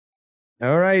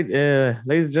All right,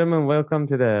 ladies and gentlemen, welcome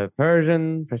to the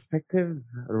Persian Perspective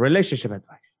Relationship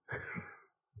Advice.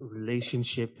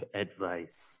 Relationship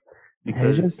advice.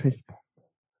 Persian Because Perspective.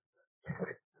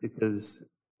 because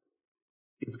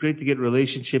it's great to get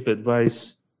relationship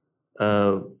advice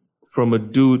from a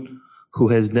dude who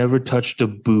has never touched a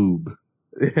boob.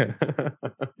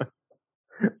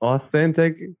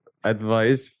 Authentic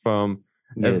advice from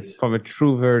Yes. from a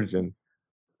true virgin.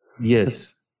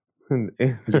 Yes.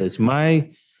 Yes. My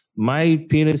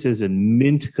penis is in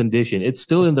mint condition. It's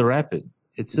still in the wrapping.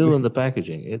 It's still in the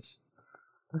packaging.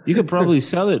 You could probably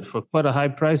sell it for quite a high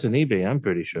price on eBay, I'm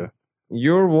pretty sure.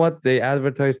 You're what they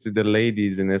advertise to the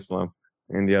ladies in Islam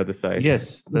and the other side.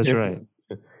 Yes, that's right.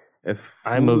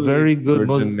 I'm a fully very good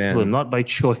virgin Muslim, man. not by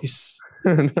choice.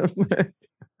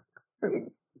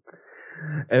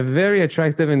 A very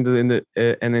attractive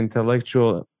an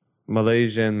intellectual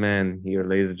Malaysian man here,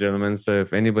 ladies and gentlemen. So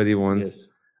if anybody wants,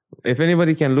 Yes. if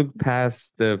anybody can look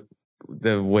past the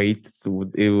weight,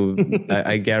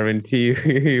 I guarantee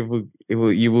you,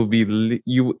 you will be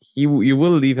you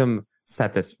will leave him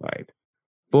satisfied,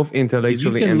 both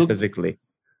intellectually and physically.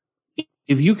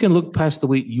 If you can look past the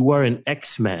weight, you are an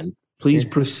X-Man. Please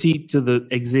proceed to the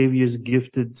Xavier's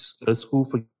gifted school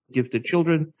for gifted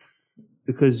children,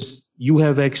 because you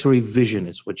have X-ray vision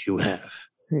is what you have.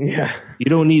 Yeah. You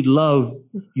don't need love.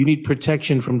 You need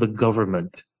protection from the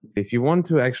government. If you want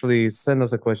to actually send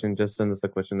us a question, just send us a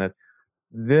question at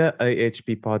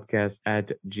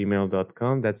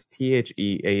theahppodcast@gmail.com. That's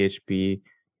THEAHP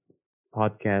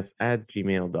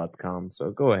podcast@gmail.com.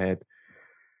 So go ahead.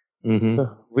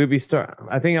 We'll be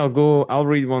I think I'll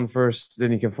read one first,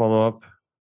 then you can follow up.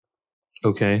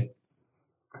 Okay.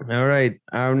 All right.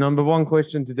 Our number one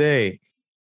question today.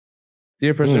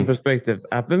 Dear Persian Perspective,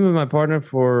 I've been with my partner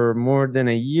for more than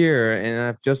a year and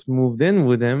I've just moved in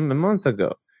with him a month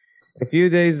ago. A few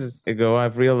days ago,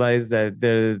 I've realized that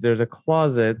there's a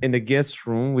closet in the guest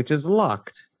room which is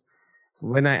locked.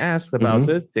 When I asked about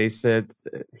it, he said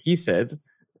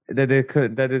that it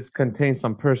contains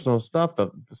some personal stuff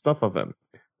of him.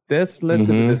 This led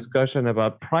to the discussion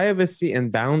about privacy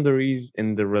and boundaries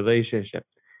in the relationship.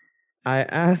 I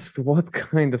asked what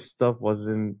kind of stuff was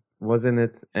in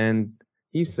it, and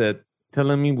he said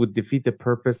telling me would defeat the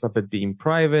purpose of it being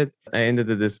private. I ended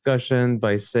the discussion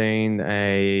by saying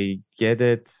I get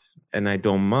it and I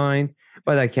don't mind,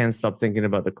 but I can't stop thinking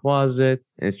about the closet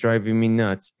and it's driving me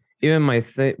nuts. Even my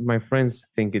friends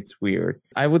think it's weird.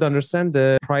 I would understand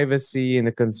the privacy and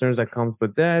the concerns that comes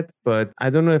with that, but I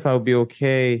don't know if I would be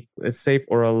okay a safe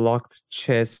or a locked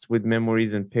chest with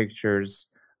memories and pictures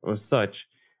or such.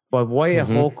 But why a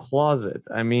whole closet?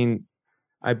 I mean,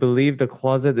 I believe the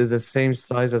closet is the same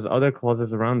size as other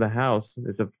closets around the house.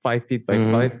 It's a 5 feet by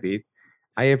 5 feet.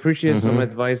 I appreciate some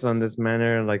advice on this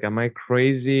matter. Like, am I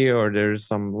crazy or there's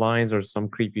some lines or some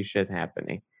creepy shit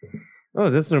happening? Oh,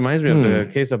 this reminds me of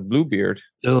the case of Bluebeard.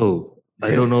 Oh,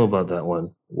 I don't know about that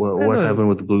one. What happened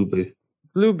with Bluebeard?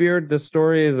 Bluebeard, the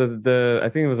story is I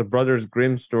think it was a Brothers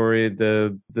Grimm story.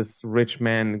 This rich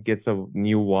man gets a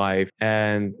new wife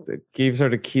and gives her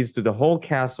the keys to the whole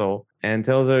castle and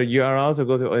tells her you are allowed to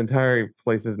go to entire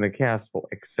places in the castle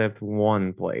except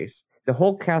one place. The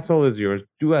whole castle is yours.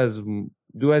 Do as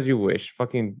you wish.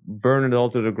 Fucking burn it all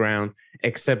to the ground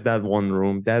except that one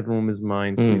room. That room is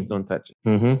mine. Please don't touch it.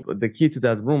 The key to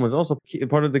that room is also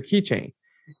part of the keychain.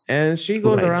 And she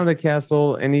goes around the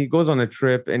castle, and he goes on a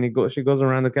trip, and she goes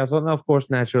around the castle, and of course,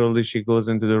 naturally, she goes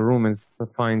into the room and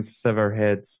finds severed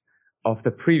heads of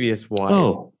the previous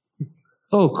wives.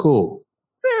 Oh, cool!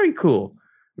 Very cool,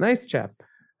 nice chap.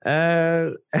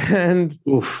 And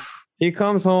he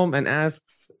comes home and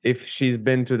asks if she's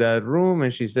been to that room,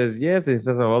 and she says yes. And he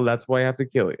says, "Oh, well, that's why I have to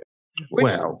kill you."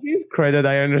 Which, his credit,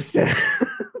 I understand.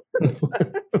 Oh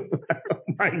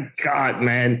my God,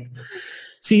 man.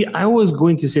 See, I was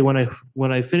going to say when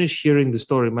I finished hearing the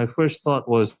story, my first thought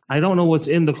was, I don't know what's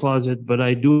in the closet, but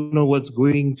I do know what's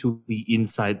going to be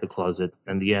inside the closet.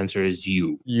 And the answer is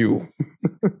you. You.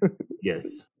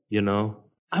 Yes. You know?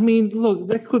 I mean, look,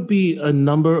 there could be a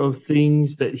number of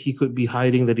things that he could be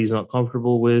hiding that he's not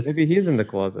comfortable with. Maybe he's in the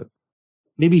closet.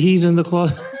 Maybe he's in the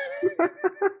closet.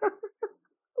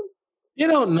 You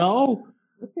don't know.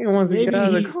 He wants to get out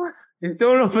of the closet. If you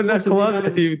don't open that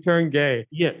closet, you turn gay.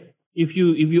 Yeah. If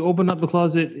you open up the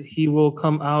closet, he will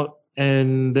come out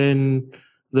and then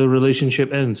the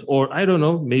relationship ends. Or I don't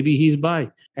know, maybe he's bi.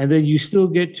 And then you still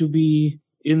get to be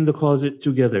in the closet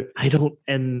together. I don't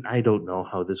know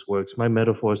how this works. My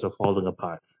metaphors are falling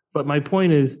apart. But my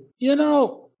point is,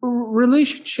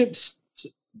 relationships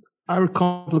are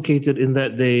complicated in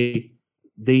that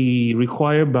they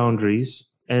require boundaries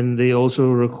and they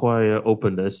also require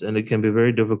openness, and it can be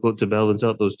very difficult to balance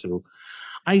out those two.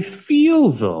 I feel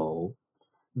though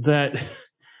that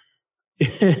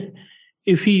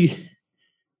if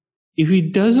he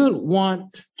doesn't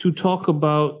want to talk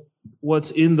about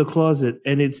what's in the closet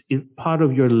and it's part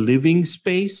of your living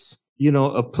space,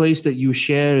 a place that you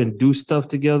share and do stuff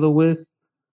together with,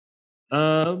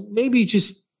 maybe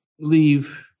just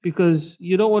leave, because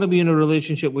you don't want to be in a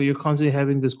relationship where you're constantly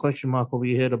having this question mark over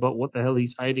your head about what the hell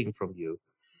he's hiding from you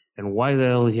and why the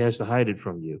hell he has to hide it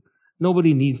from you.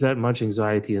 Nobody needs that much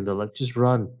anxiety in their life. Just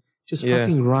run. Just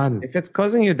fucking run. If it's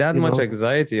causing you that much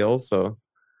anxiety also,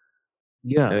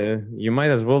 you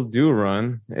might as well do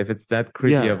run if it's that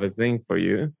creepy of a thing for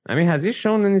you. I mean, has he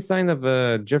shown any sign of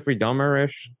a Jeffrey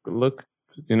Dahmer-ish look?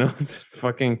 It's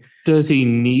fucking... Does he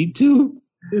need to?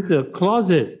 It's a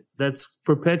closet that's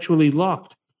perpetually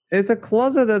locked. It's a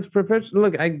closet that's perpetually...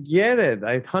 Look, I get it.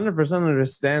 I 100%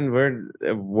 understand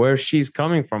where she's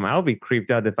coming from. I'll be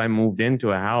creeped out if I moved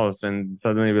into a house and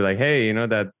suddenly be like, hey,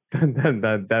 that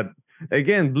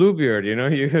again, Bluebeard,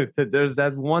 there's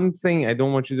that one thing I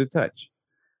don't want you to touch.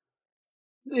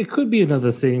 It could be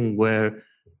another thing where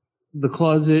the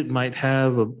closet might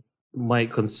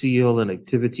conceal an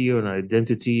activity or an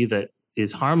identity that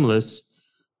is harmless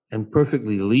and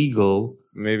perfectly legal,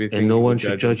 and no one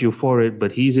should judge you for it,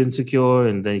 but he's insecure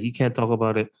and then he can't talk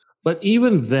about it. But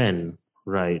even then,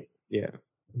 right? Yeah.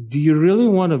 Do you really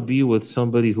want to be with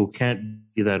somebody who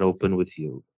can't be that open with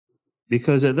you?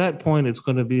 Because at that point, it's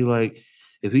going to be like,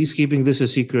 if he's keeping this a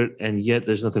secret and yet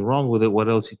there's nothing wrong with it, what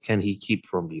else can he keep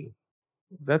from you?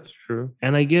 That's true.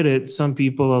 And I get it. Some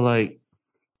people are like,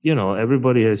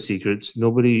 everybody has secrets.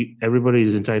 Everybody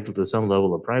is entitled to some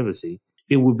level of privacy.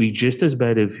 It would be just as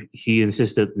bad if he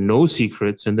insisted no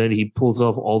secrets and then he pulls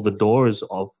off all the doors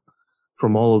off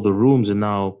from all of the rooms and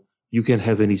now you can't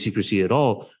have any secrecy at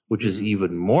all, which is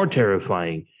even more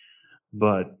terrifying.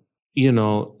 But,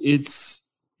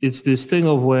 it's this thing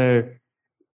of where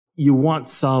you want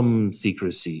some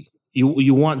secrecy.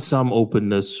 You want some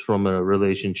openness from a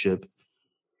relationship.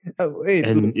 Oh, wait,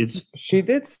 and she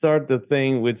did start the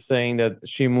thing with saying that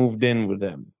she moved in with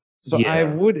him. So I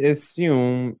would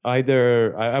assume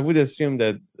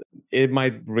that it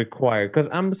might require, because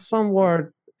I'm somewhat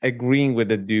agreeing with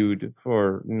the dude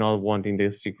for not wanting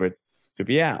the secrets to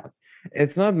be out.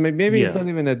 It's not, maybe it's not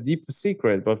even a deep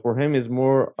secret, but for him it's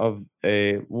more of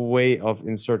a way of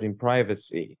inserting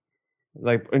privacy,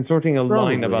 like inserting a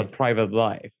line about private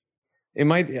life. It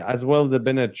might as well have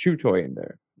been a chew toy in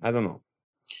there. I don't know.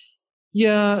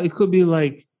 Yeah, it could be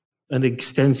like an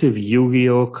extensive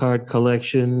Yu-Gi-Oh card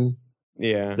collection.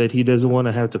 Yeah. That he doesn't want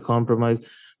to have to compromise.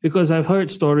 Because I've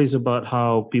heard stories about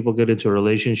how people get into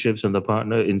relationships and the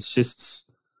partner insists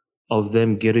of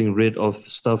them getting rid of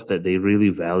stuff that they really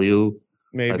value.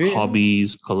 Maybe. Like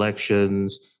hobbies,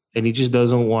 collections. And he just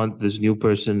doesn't want this new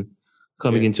person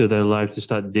coming into their life to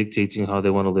start dictating how they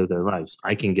want to live their lives.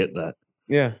 I can get that.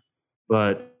 Yeah.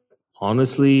 But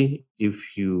honestly,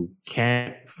 if you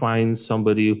can't find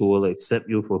somebody who will accept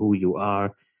you for who you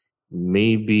are,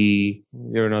 maybe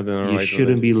you're not in the right. You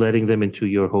shouldn't be letting them into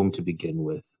your home to begin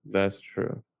with. That's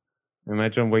true.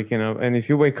 Imagine waking up, and if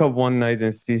you wake up one night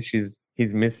and see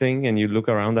he's missing, and you look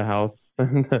around the house,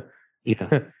 and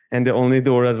and the only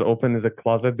door that's open is a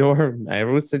closet door, I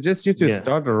would suggest you to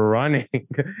start running.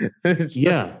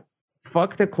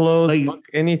 Fuck the clothes, fuck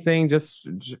anything. Just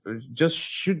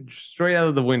shoot straight out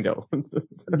of the window.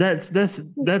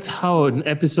 That's how an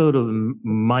episode of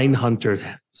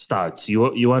Mindhunter starts.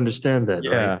 You understand that,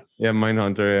 right? Yeah,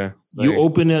 Mindhunter. Yeah. You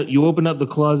open up the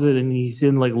closet and he's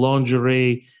in like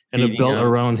lingerie and a belt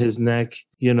around his neck,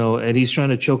 and he's trying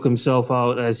to choke himself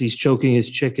out as he's choking his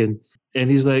chicken. And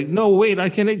he's like, "No, wait, I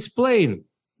can explain."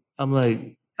 I'm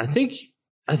like, I think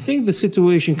the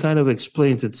situation kind of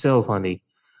explains itself, honey.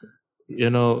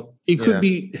 It could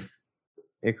be.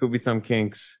 It could be some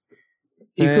kinks.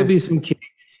 It could be some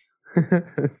kinks.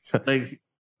 Like,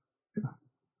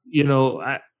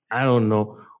 I don't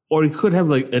know. Or it could have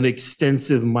like an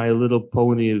extensive My Little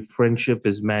Pony friendship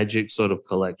is magic sort of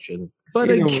collection. But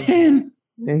again,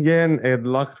 a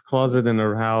locked closet in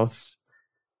her house.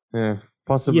 Yeah,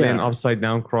 possibly an upside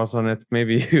down cross on it.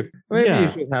 Maybe you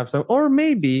should have some, or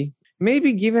maybe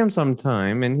give him some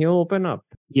time and he'll open up.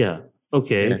 Yeah.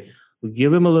 Okay. Yeah.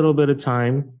 Give him a little bit of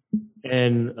time,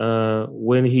 and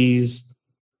when he's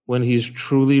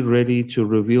truly ready to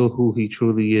reveal who he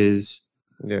truly is,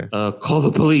 call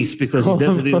the police, because he's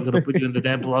definitely going to put you in the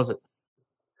damn closet.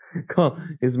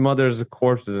 His mother's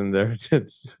corpse is in there.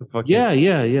 Just fucking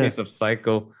piece of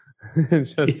psycho.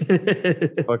 Just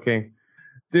fucking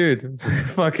dude.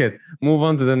 Fuck it. Move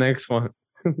on to the next one.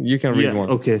 You can read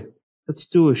one. Okay. Let's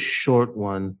do a short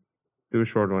one. Do a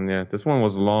short one, yeah. This one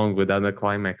was long without a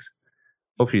climax.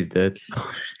 Hope she's dead.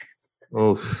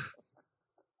 Oh,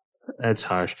 that's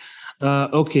harsh.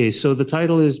 Okay, so the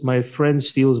title is My Friend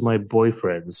Steals My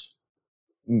Boyfriends.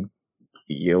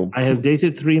 Yo. I have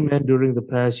dated 3 men during the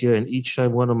past year, and each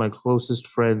time one of my closest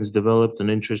friends developed an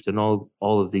interest in all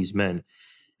of these men.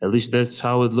 At least that's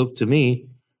how it looked to me.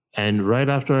 And right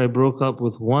after I broke up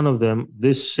with one of them,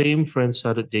 this same friend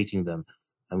started dating them.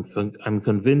 I'm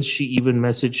convinced she even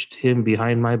messaged him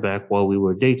behind my back while we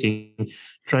were dating,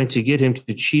 trying to get him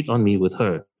to cheat on me with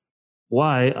her.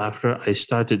 Why, after I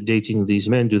started dating these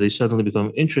men, do they suddenly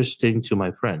become interesting to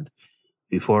my friend?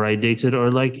 Before I dated or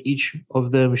liked each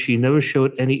of them, she never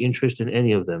showed any interest in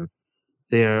any of them.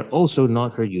 They are also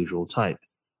not her usual type.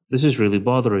 This is really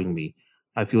bothering me.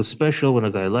 I feel special when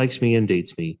a guy likes me and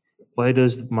dates me. Why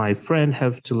does my friend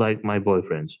have to like my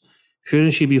boyfriends?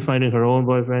 Shouldn't she be finding her own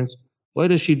boyfriends? Why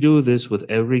does she do this with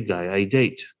every guy I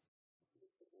date?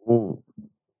 Ooh.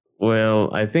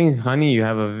 Well, I think, honey, you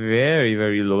have a very,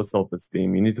 very low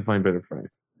self-esteem. You need to find better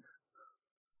friends.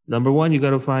 Number one, you got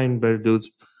to find better dudes.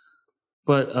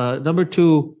 But number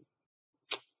two,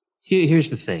 here's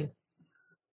the thing.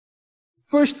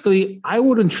 Firstly, I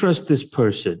wouldn't trust this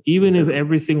person, even if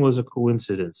everything was a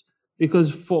coincidence.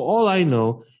 Because for all I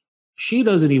know, she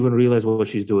doesn't even realize what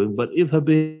she's doing. But if her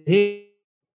behavior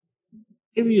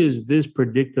is this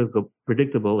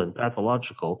predictable and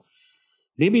pathological,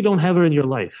 maybe don't have her in your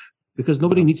life, because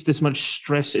nobody needs this much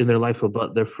stress in their life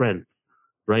about their friend,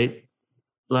 right?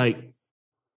 Like,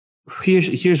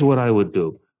 here's what I would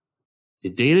do. You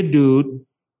date a dude,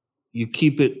 you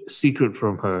keep it secret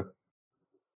from her,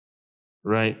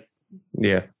 right?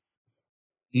 Yeah.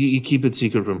 You keep it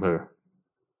secret from her.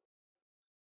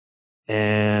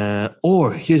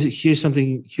 Or here's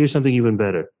something even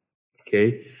better.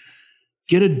 Okay,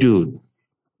 get a dude,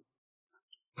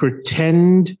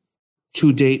 pretend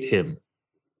to date him,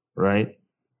 right?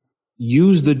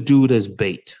 Use the dude as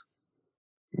bait,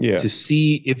 Yeah. to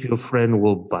see if your friend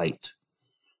will bite,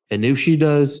 and if she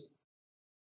does,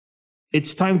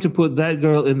 it's time to put that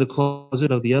girl in the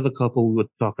closet of the other couple we were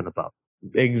talking about.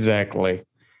 Exactly.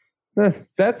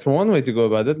 That's one way to go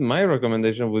about it. My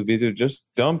recommendation would be to just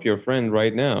dump your friend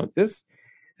right now.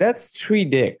 That's 3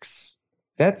 dicks.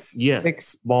 That's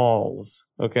 6 balls.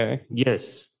 Okay.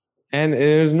 Yes. And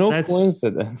there's no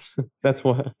coincidence. That's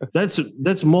what.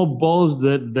 That's more balls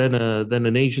than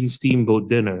an Asian steamboat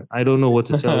dinner. I don't know what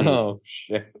to tell you. Oh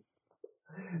shit.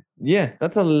 Yeah,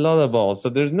 that's a lot of balls. So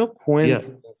there's no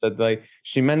coincidence that like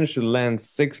she managed to land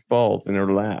 6 balls in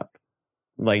her lap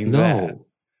like that.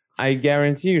 I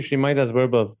guarantee you she might as well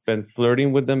have been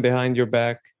flirting with them behind your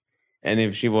back. And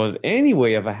if she was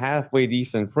anyway of a halfway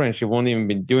decent friend, she won't even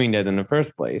be doing that in the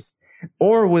first place.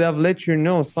 Or would have let you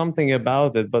know something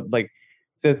about it, but like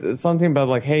something about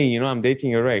like, hey, you know, I'm dating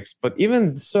your ex. But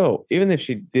even so, even if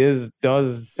she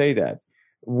does say that,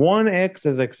 1x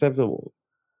is acceptable.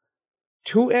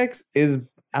 2x is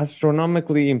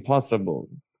astronomically impossible.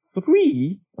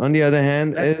 3, on the other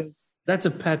hand, that's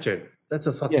a pattern. That's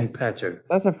a fucking pattern.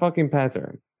 That's a fucking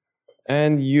pattern.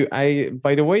 And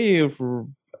by the way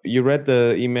you read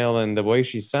the email and the way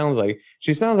she sounds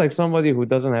like somebody who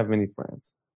doesn't have many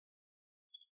friends.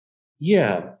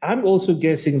 Yeah, I'm also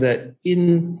guessing that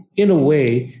in a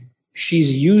way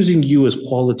she's using you as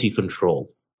quality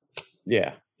control.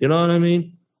 Yeah. You know what I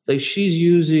mean? Like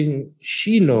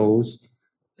she knows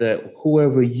that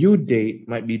whoever you date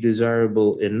might be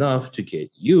desirable enough to get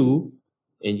you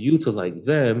and you to like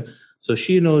them. So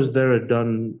she knows they're a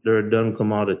done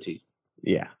commodity.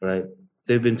 Yeah. Right?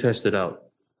 They've been tested out.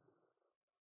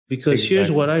 Because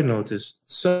here's what I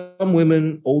noticed. Some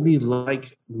women only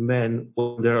like men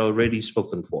when they're already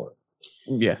spoken for.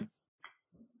 Yeah.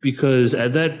 Because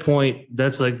at that point,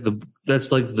 that's like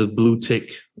the blue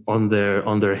tick on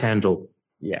their handle.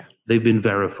 Yeah. They've been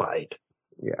verified.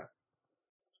 Yeah.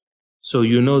 So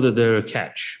you know that they're a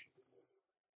catch.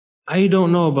 I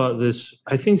don't know about this.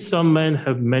 I think some men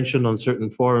have mentioned on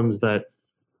certain forums that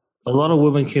a lot of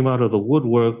women came out of the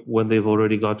woodwork when they've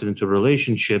already gotten into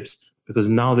relationships because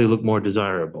now they look more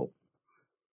desirable.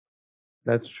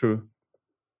 That's true.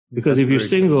 Because if you're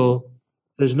single,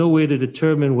 there's no way to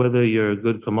determine whether you're a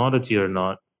good commodity or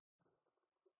not.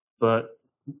 But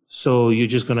so you're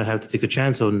just going to have to take a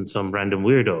chance on some random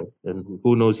weirdo. And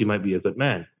who knows, he might be a good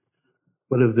man.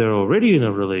 But if they're already in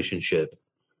a relationship,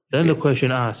 then the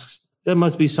question asks, there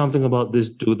must be something about this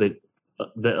dude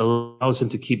that allows him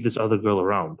to keep this other girl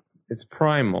around. It's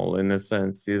primal in a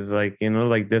sense. He's like, you know,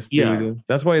 like this dude.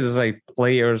 That's why it's like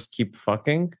players keep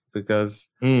fucking because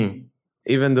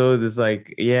even though it's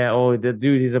like, yeah, oh, the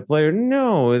dude, he's a player.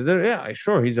 No, yeah,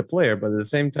 sure, he's a player, but at the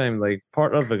same time, like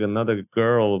part of like another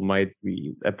girl might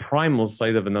be a primal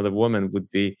side of another woman would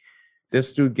be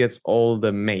this dude gets all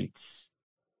the mates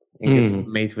and gets to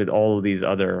mate with all these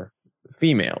other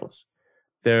females.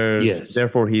 Yes.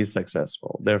 Therefore he's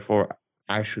successful. Therefore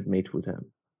I should mate with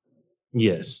him.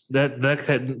 Yes.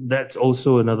 That's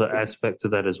also another aspect to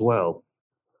that as well.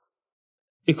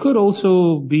 It could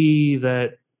also be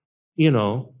that, you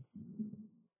know,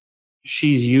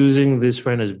 she's using this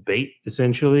friend as bait,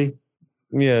 essentially.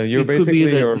 Yeah, you're It could be basically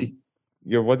that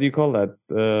your what do you call that?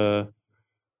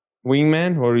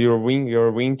 Wingman or your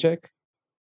wing check?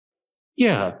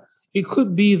 yeah, it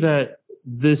could be that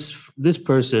this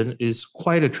person is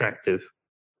quite attractive.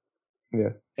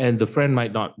 Yeah. And the friend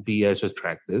might not be as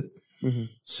attractive. Mm-hmm.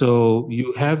 So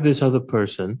you have this other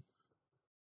person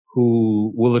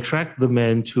who will attract the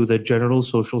men to the general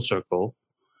social circle,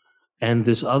 and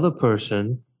this other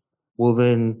person will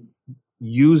then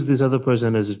use this other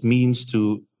person as a means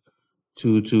to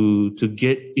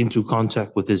get into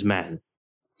contact with this man.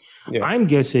 Yeah. I'm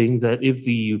guessing that if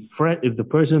the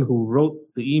person who wrote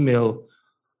the email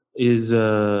is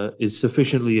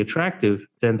sufficiently attractive,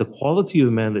 then the quality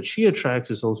of man that she attracts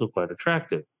is also quite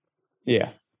attractive. Yeah.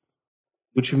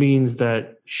 Which means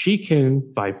that she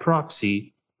can, by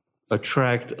proxy,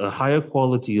 attract a higher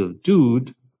quality of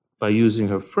dude by using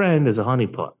her friend as a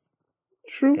honeypot.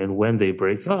 True. And when they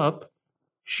break up,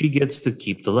 she gets to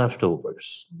keep the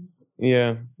leftovers.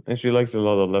 Yeah, and she likes a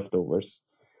lot of leftovers.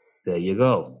 There you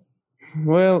go.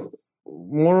 Well,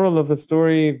 moral of the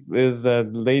story is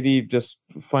that lady, just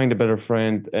find a better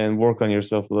friend and work on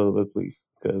yourself a little bit, please,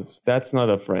 because that's not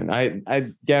a friend. I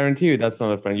guarantee you that's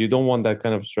not a friend. You don't want that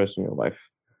kind of stress in your life.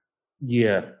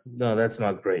 Yeah, no, that's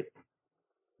not great.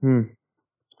 You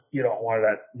don't want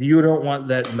that. You don't want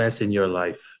that mess in your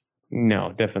life.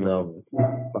 No, definitely.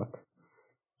 No. Fuck.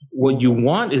 What you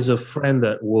want is a friend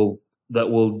that will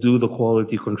do the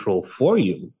quality control for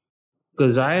you.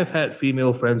 Because I have had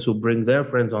female friends who bring their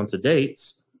friends onto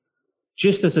dates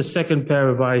just as a second pair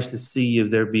of eyes to see if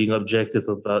they're being objective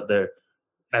about their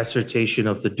assertion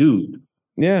of the dude.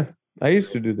 Yeah, I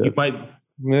used to do that. You might,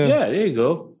 yeah, there you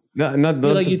go. Not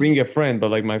to bring a friend,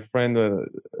 but like my friend,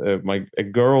 a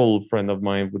girlfriend of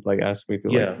mine would like ask me to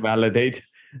like validate.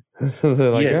 So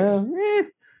they're like, yes.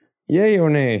 Yay or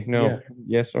nay? No,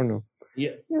 yes or no?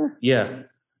 Yeah.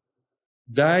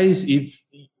 Guys, if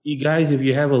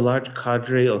you have a large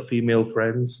cadre of female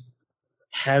friends,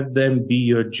 have them be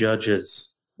your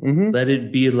judges. Mm-hmm. Let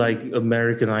it be like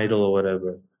American Idol or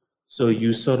whatever. So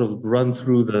you sort of run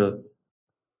through the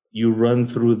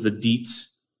deets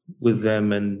with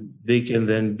them, and they can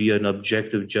then be an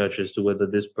objective judge as to whether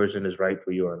this person is right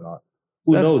for you or not.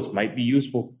 Who knows? Might be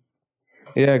useful.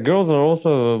 Yeah, girls are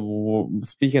also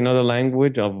speak another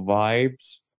language of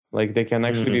vibes. Like they can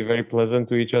actually be very pleasant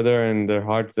to each other, and their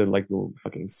hearts are like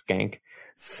fucking skank.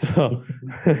 So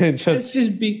let's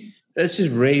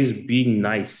just raise being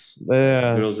nice.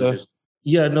 Yeah, girls are just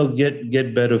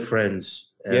get better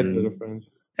friends. Get better friends.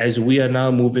 As we are now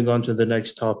moving on to the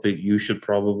next topic, you should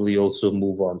probably also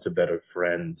move on to better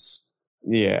friends.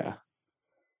 Yeah.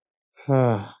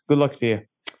 Good luck to you.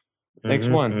 Next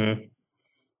one.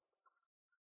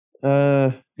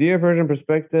 Dear Persian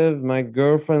Perspective, my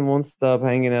girlfriend won't stop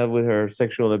hanging out with her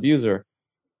sexual abuser.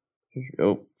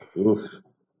 Oh. Oof.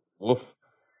 All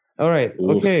right.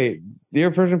 Oof. Okay.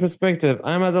 Dear Persian Perspective,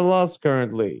 I'm at a loss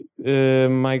currently.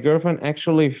 My girlfriend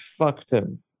actually fucked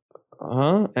him.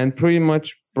 And pretty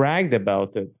much bragged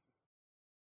about it.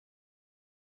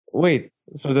 Wait,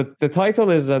 so the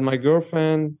title is that my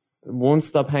girlfriend won't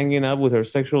stop hanging out with her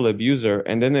sexual abuser,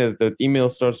 and then the email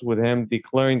starts with him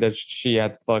declaring that she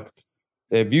had fucked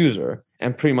the abuser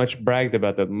and pretty much bragged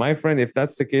about it. My friend, if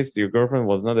that's the case, your girlfriend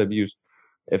was not abused.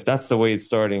 If that's the way it's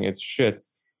starting, it's shit.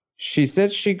 She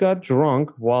said she got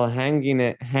drunk while hanging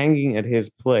at his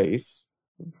place.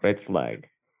 Red flag.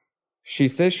 She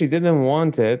says she didn't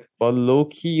want it, but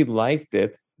low-key liked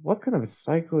it. What kind of a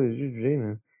psycho is you,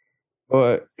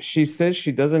 Jamin? She says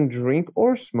she doesn't drink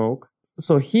or smoke,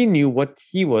 so he knew what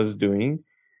he was doing.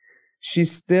 She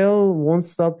still won't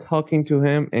stop talking to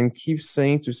him and keeps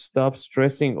saying to stop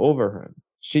stressing over him.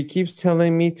 She keeps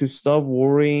telling me to stop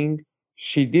worrying.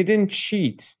 She didn't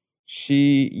cheat.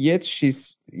 Yet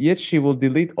she will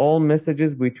delete all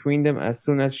messages between them as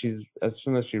soon as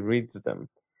she reads them.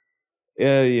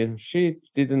 Yeah, she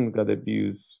didn't get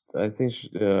abused. I think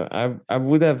I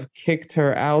would have kicked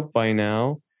her out by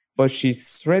now, but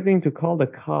she's threatening to call the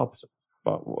cops.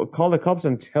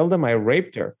 And tell them I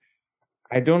raped her.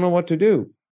 I don't know what to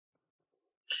do.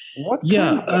 What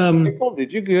kind of people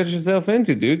did you get yourself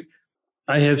into, dude?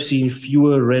 I have seen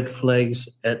fewer red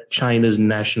flags at China's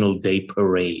National Day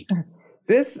parade.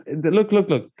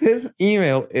 Look. This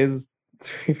email is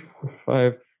 3, 4,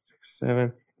 5, 6,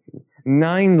 7,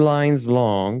 9 lines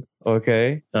long.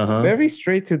 Okay, very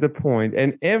straight to the point,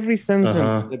 and every sentence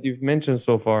that you've mentioned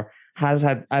so far has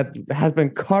been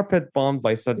carpet bombed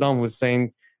by Saddam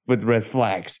Hussein with red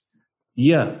flags.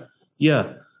 Yeah.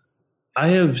 I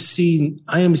am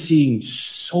seeing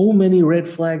so many red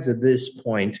flags at this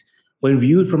point. When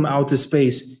viewed from outer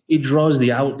space, it draws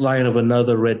the outline of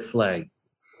another red flag.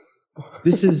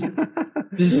 This is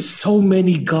so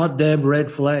many goddamn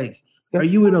red flags. Are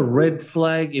you in a red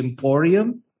flag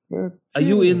emporium? Are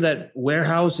you in that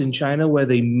warehouse in China where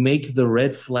they make the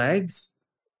red flags?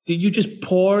 Did you just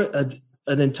pour an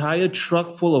entire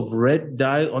truck full of red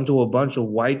dye onto a bunch of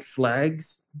white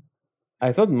flags?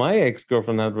 I thought my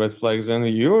ex-girlfriend had red flags, and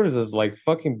yours is like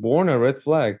fucking born a red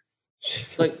flag.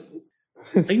 Like,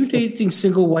 are you dating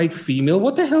single white female?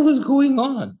 What the hell is going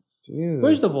on? Jesus.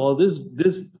 First of all,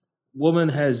 this woman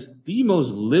has the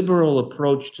most liberal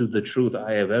approach to the truth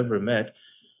I have ever met.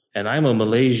 And I'm a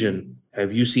Malaysian.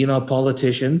 Have you seen our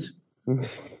politicians? All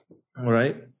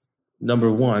right.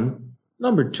 Number one.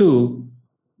 Number two,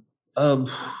 where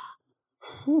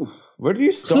do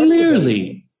you start?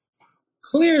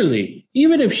 Clearly,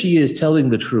 even if she is telling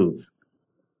the truth,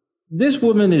 this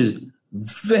woman is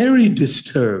very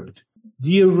disturbed.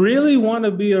 Do you really want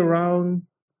to be around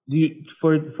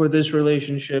for this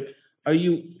relationship? Are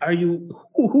you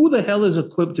who the hell is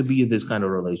equipped to be in this kind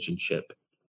of relationship?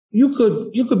 You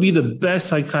could be the best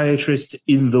psychiatrist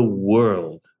in the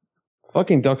world.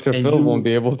 Fucking Dr. Phil won't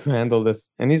be able to handle this,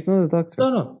 and he's not a doctor.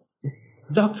 No.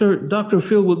 Dr.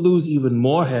 Phil would lose even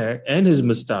more hair and his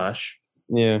mustache.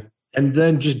 Yeah. And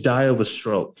then just die of a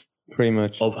stroke. Pretty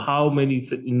much. Of how many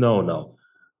No.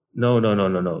 Here's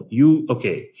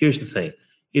the thing.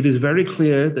 It is very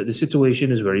clear that the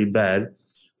situation is very bad,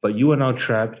 but you are now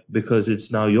trapped because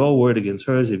it's now your word against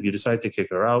hers if you decide to kick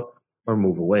her out or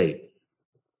move away.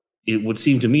 It would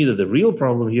seem to me that the real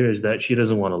problem here is that she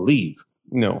doesn't want to leave.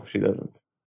 No, she doesn't.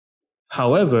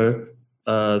 However,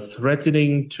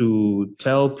 threatening to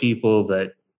tell people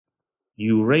that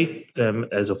you raped them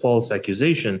as a false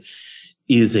accusation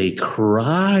is a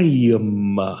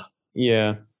crime.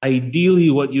 Yeah. Ideally,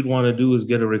 what you'd want to do is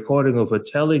get a recording of her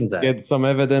telling that. Get some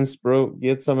evidence, bro.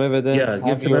 Get some evidence. Yeah,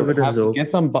 get some evidence. Get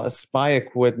some spy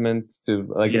equipment to,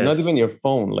 like, not even your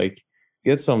phone. Like,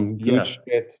 get some good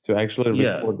shit to actually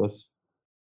record this.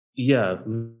 Yeah,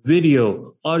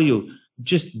 video, audio.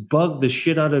 Just bug the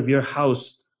shit out of your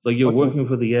house like you're working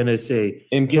for the NSA.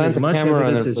 Implant get as much camera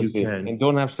evidence as you can. And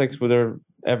don't have sex with her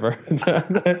ever.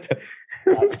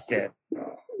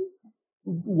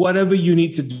 Whatever you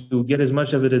need to do, get as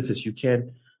much evidence as you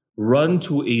can. Run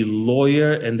to a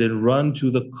lawyer and then run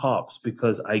to the cops,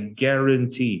 because I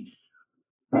guarantee,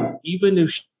 even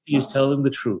if she's telling the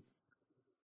truth,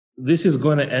 this is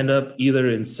going to end up either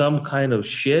in some kind of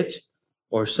shit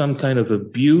or some kind of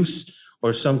abuse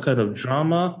or some kind of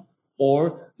drama,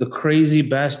 or the crazy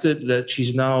bastard that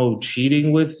she's now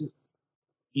cheating with,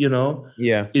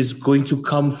 is going to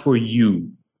come for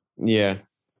you. Yeah.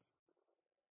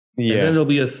 And then there'll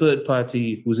be a third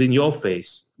party who's in your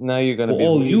face. Now you're going to be... For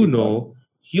all you know,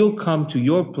 he'll come to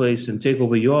your place and take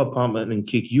over your apartment and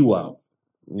kick you out.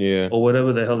 Yeah. Or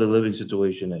whatever the hell the living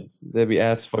situation is. They'll be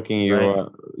ass fucking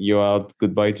you out.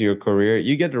 Goodbye to your career.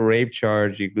 You get a rape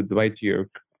charge. You goodbye to your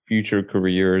future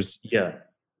careers. Yeah.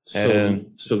 And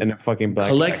a fucking black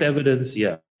collect guy. evidence.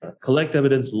 Yeah. Collect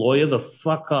evidence, lawyer the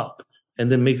fuck up,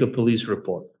 and then make a police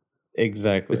report.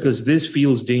 Exactly. Because this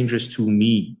feels dangerous to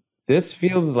me. This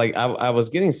feels like I was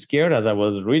getting scared as I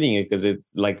was reading it, because it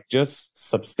like just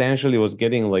substantially was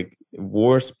getting like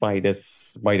worse by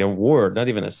the word, not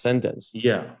even a sentence.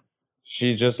 Yeah.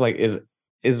 She just like is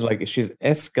like she's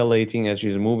escalating as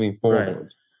she's moving forward.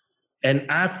 Right. And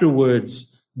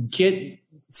afterwards,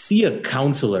 see a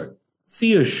counselor,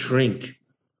 see a shrink,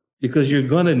 because you're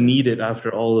gonna need it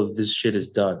after all of this shit is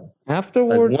done.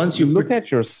 Afterwards, once you look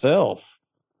at yourself.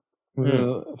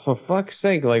 For fuck's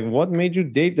sake, like, what made you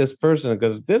date this person?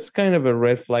 Because this kind of a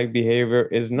red flag behavior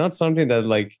is not something that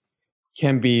like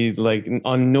can be like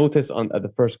unnoticed at the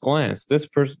first glance. This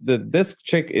this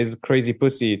chick is crazy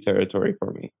pussy territory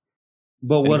for me.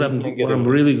 But what I'm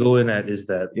really going at is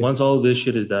that once all this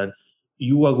shit is done,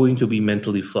 you are going to be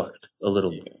mentally fucked a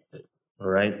little bit. All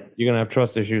right, you're gonna have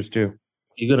trust issues too.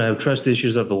 You're gonna have trust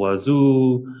issues at the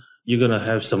wazoo. You're gonna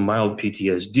have some mild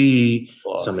PTSD,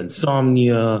 some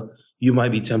insomnia. You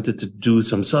might be tempted to do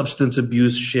some substance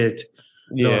abuse shit.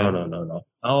 Yeah. No.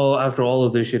 Oh, after all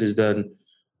of this shit is done,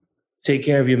 take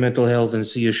care of your mental health and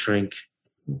see a shrink.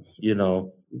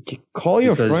 Call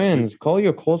your Because friends. Call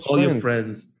your close Call your friends.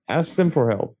 friends, Ask them for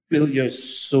help. build your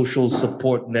social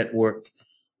support network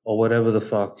or whatever the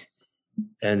fuck,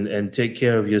 and take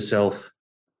care of yourself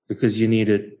because you need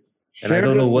it. And I Share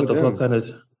don't know this what with the fuck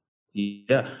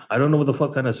them. I don't know what the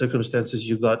fuck kind of circumstances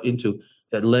you got into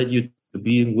that led you to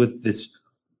being with this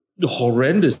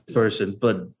horrendous person,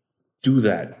 but do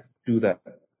that.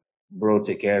 Bro,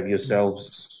 take care of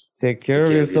yourselves. Take care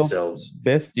of yourself yourselves.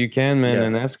 best you can, man, Yeah.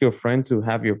 and ask your friend to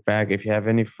have your back. If you have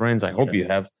any friends, I hope Yeah. you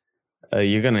have.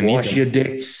 You're gonna need Wash them. your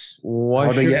dicks. Wash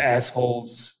Powder your your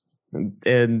assholes.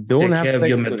 and don't Take have care of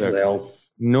your sex with mental her.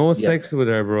 health. No Yeah. sex with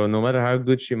her, bro. No matter how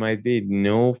good she might be,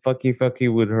 no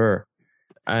fucky with her.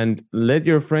 And let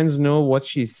your friends know what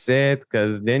she said,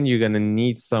 because then you're gonna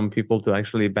need some people to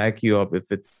actually back you up.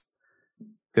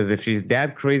 Because if she's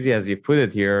that crazy as you put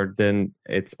it here, then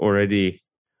it's already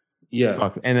Yeah.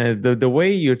 fucked. And the way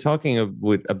you're talking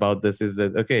about this is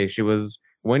that okay, she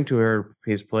went to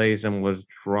his place and was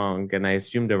drunk, and I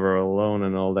assumed they were alone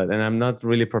and all that. And I'm not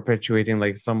really perpetuating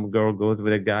like some girl goes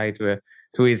with a guy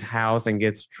to his house and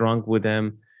gets drunk with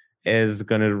him has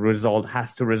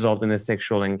to result in a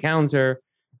sexual encounter.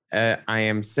 I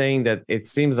am saying that it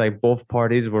seems like both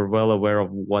parties were well aware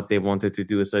of what they wanted to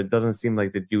do, so it doesn't seem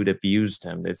like the dude abused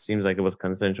him. It seems like it was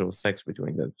consensual sex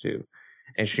between the two,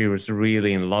 and she was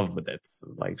really in love with it.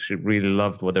 Like she really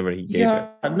loved whatever he gave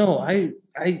her. Yeah. No,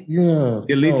 yeah.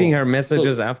 Deleting No. her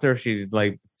messages Look, after she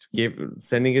like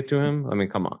sending it to him. I mean,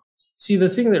 come on. see, the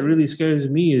thing that really scares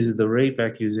me is the rape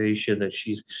accusation that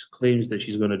she claims that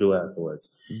she's going to do afterwards.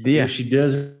 Yeah, If she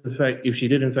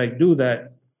did in fact do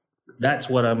that, that's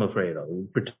what I'm afraid of.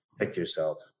 Protect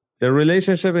yourself. the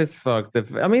relationship is fucked.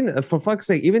 I mean, for fuck's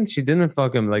sake, even she didn't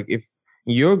fuck him. Like if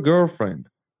your girlfriend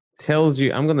tells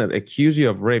you, "I'm gonna accuse you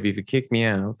of rape if you kick me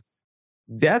out,"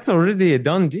 that's already a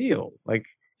done deal. Like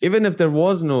even if there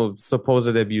was no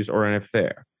supposed abuse or an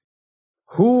affair,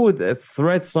 who would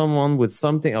threat someone with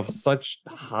something of such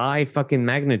high fucking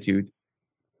magnitude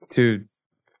to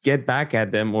get back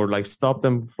at them or like stop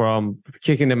them from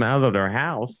kicking them out of their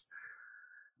house?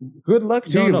 Good luck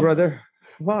to you, brother.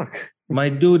 Fuck. My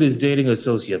dude is dating a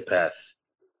sociopath.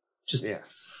 Just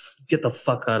get the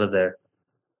fuck out of there.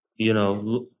 You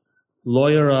know,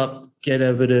 lawyer up, get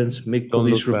evidence, make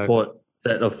police report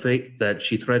that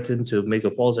she threatened to make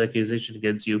a false accusation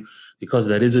against you because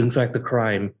that is in fact a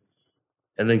crime,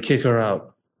 and then kick her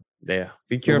out. Yeah,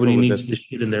 be careful. Nobody with needs this this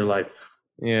shit in their life.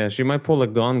 Yeah, she might pull a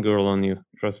Gone Girl on you.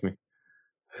 Trust me.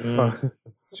 Fuck.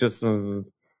 Just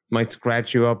might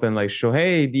scratch you up and like show,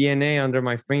 hey, DNA under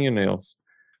my fingernails.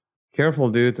 Careful,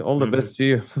 dude. All the best to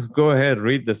you. Go ahead,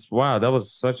 read this. Wow, that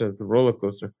was such a roller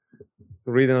coaster.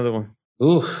 Read another one.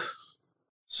 Oof.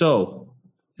 So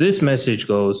this message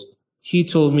goes, he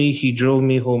told me he drove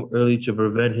me home early to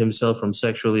prevent himself from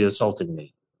sexually assaulting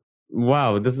me.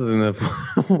 Wow, this is in the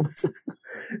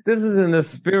this is in the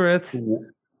spirit.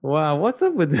 Wow, what's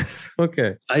up with this?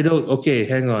 Okay. Okay,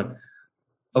 hang on.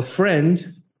 A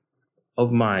friend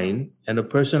of mine and a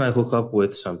person I hook up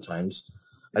with sometimes,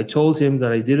 I told him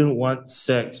that I didn't want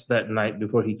sex that night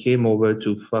before he came over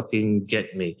to fucking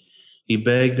get me. He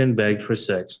begged and begged for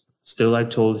sex. Still, I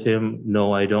told him,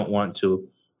 no, I don't want to,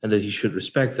 and that he should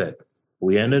respect that.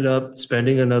 We ended up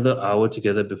spending another hour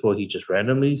together before he just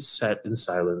randomly sat in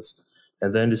silence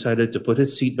and then decided to put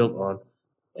his seatbelt on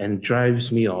and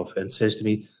drives me off and says to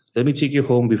me, let me take you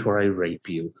home before I rape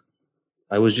you.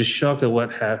 I was just shocked at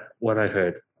what I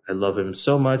heard. I love him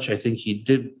so much. I think he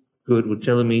did good with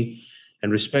telling me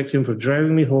and respect him for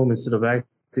driving me home instead of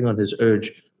acting on his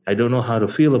urge. I don't know how to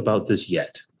feel about this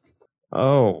yet.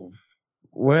 Oh,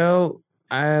 well,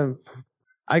 let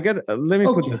me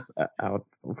put this out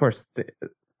first.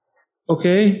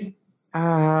 Okay.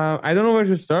 I don't know where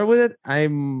to start with it.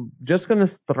 I'm just gonna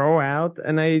throw out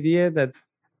an idea that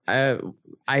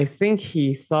I think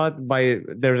he thought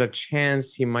there's a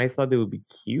chance he might thought it would be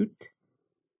cute.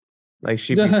 Like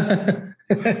she.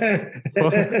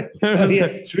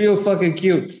 It's real fucking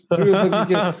cute. It's real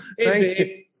fucking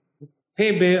cute.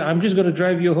 Hey, babe, I'm just gonna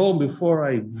drive you home before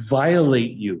I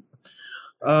violate you.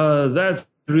 That's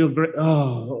real great.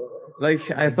 Oh,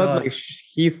 like I thought, like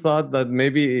he thought that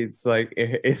maybe it's like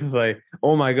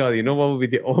oh my god, you know what would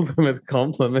be the ultimate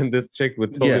compliment? This chick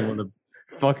would totally want to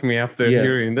fuck me after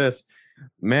hearing this.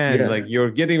 Man, like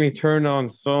you're getting me turned on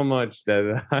so much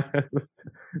that,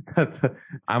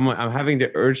 I'm having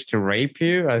the urge to rape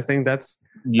you. I think that's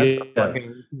there's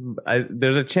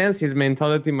a chance his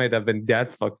mentality might have been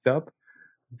that fucked up,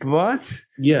 but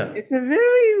it's a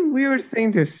very weird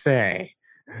thing to say.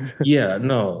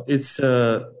 No, it's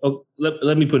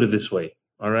let me put it this way.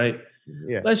 All right.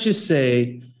 Yeah. Let's just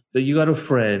say that you got a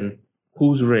friend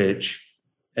who's rich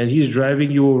and he's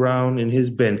driving you around in his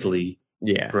Bentley,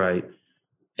 Yeah. right?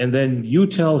 And then you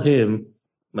tell him,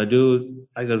 my dude,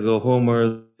 I gotta go home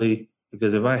early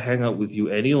because if I hang out with you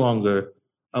any longer,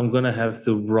 I'm gonna have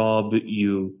to rob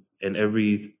you and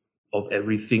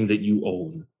everything that you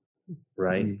own,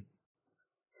 right? Mm.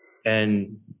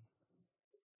 And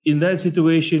in that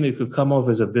situation, it could come off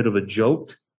as a bit of a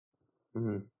joke.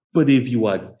 Mhm. But if you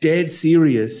are dead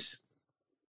serious,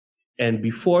 and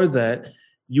before that,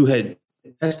 you had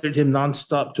pestered him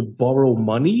nonstop to borrow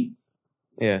money,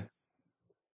 Yeah.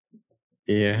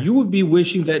 Yeah. you would be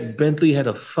wishing that Bentley had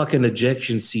a fucking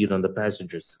ejection seat on the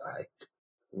passenger side.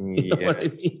 You know what I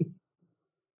mean?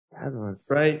 That was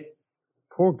Right?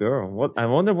 poor girl. What I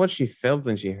wonder what she felt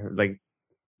when she heard. Like,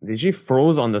 did she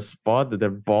froze on the spot? Did their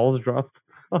balls drop?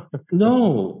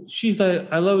 No, she's like,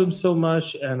 I love him so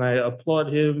much, and I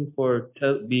applaud him for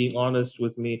being honest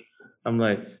with me. I'm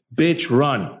like, bitch,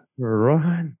 run,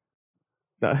 Run.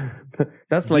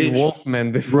 That's like bitch,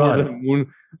 Wolfman before the run.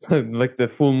 moon, like the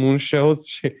full moon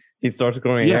shows. He starts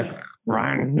growing hair. Yeah,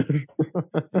 Run.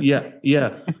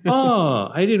 yeah.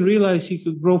 Oh, I didn't realize he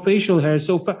could grow facial hair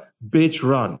so fast. Bitch,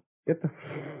 run. Get the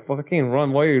fucking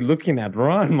run. What are you looking at?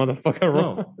 Run, motherfucker.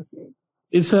 Run.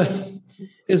 No,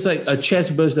 it's like a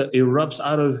chest burst that erupts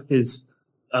out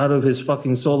of his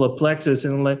fucking solar plexus,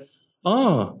 and I'm like,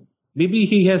 oh, maybe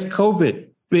he has COVID.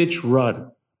 Bitch,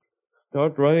 run.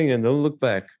 Start running and don't look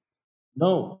back.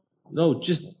 No,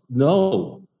 just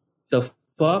no. The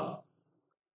fuck?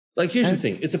 Like, here's the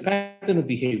thing. It's a pattern of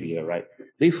behavior, right?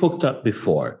 They've hooked up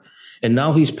before, and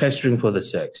now he's pestering for the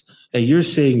sex, and you're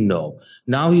saying no.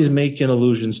 Now he's making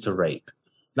allusions to rape.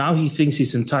 Now he thinks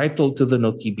he's entitled to the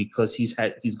nookie because he's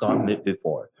gotten it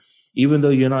before, even though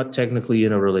you're not technically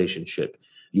in a relationship.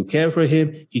 You care for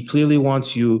him. He clearly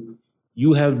wants you.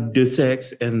 You have the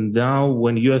sex, and now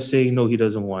when you're saying no, he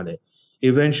doesn't want it.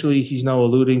 Eventually, he's now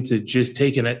alluding to just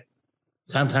taking it.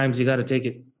 Sometimes you got to take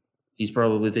it. He's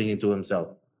probably thinking to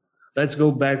himself. Let's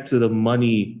go back to the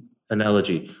money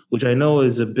analogy, which I know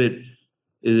is a bit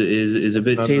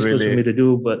tasteless really, for me to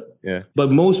do, but yeah. But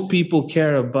most people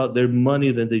care about their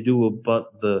money than they do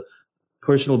about the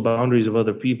personal boundaries of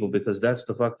other people, because that's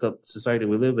the fucked up society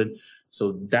we live in.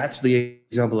 So that's the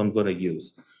example I'm going to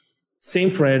use.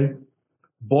 Same friend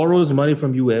borrows money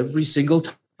from you every single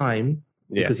time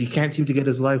because he can't seem to get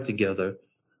his life together.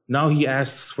 Now he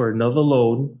asks for another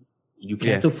loan. You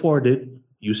can't afford it.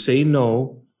 You say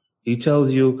no. He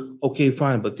tells you, okay,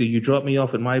 fine, but could you drop me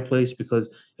off at my place? Because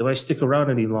if I stick around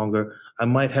any longer, I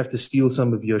might have to steal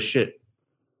some of your shit.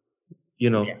 You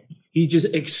know, he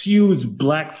just exudes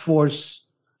Black Air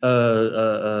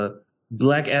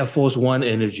Force One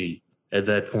energy at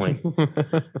that point.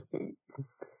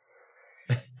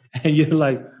 And you're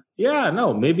like, yeah,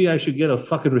 no, maybe I should get a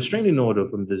fucking restraining order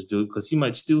from this dude because he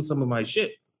might steal some of my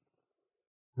shit.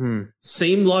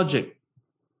 Same logic.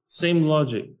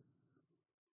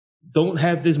 Don't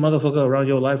have this motherfucker around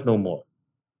your life no more.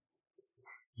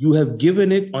 You have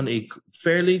given it on a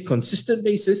fairly consistent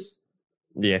basis.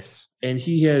 Yes. And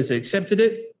he has accepted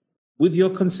it with your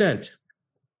consent.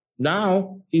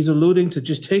 Now he's alluding to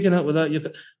just taking it without your...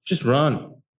 Just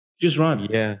run.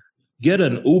 Yeah. Get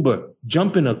an Uber,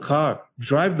 jump in a car,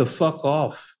 drive the fuck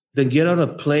off, then get on a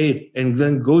plane and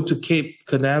then go to Cape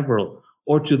Canaveral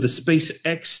or to the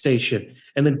SpaceX station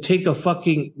and then take a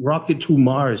fucking rocket to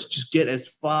Mars. Just get as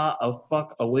far a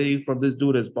fuck away from this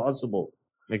dude as possible.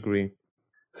 Agree.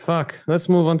 Fuck. Let's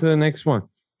move on to the next one.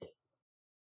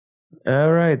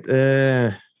 All right.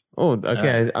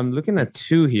 Okay. I'm looking at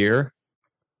two here.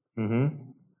 Mm-hmm.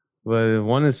 But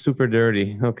one is super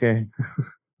dirty. Okay.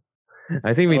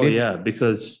 I think we did. Yeah,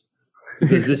 because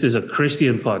this is a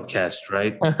Christian podcast,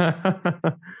 right?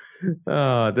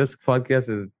 This podcast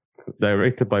is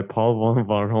directed by Paul von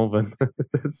Verhoeven.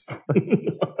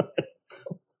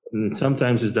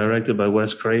 Sometimes it's directed by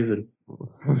Wes Craven.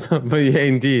 But yeah,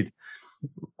 indeed.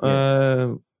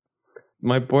 Yeah.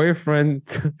 My boyfriend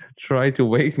tried to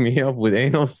wake me up with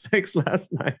anal sex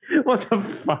last night. What the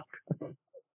fuck?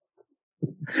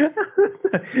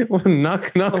 Well,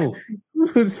 knock. Oh.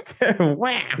 Who's there?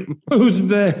 Wham! Who's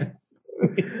there?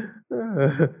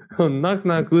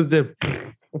 Knock. Who's there?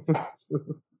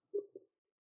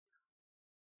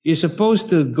 You're supposed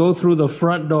to go through the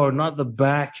front door, not the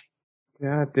back.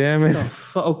 God damn it!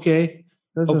 Okay.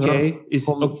 Is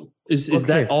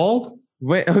that all?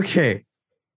 Wait. Okay.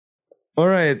 All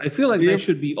right. I feel like that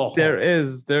should be all. There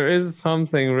is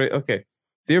something. Okay.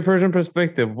 Dear Persian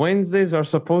Perspective, Wednesdays are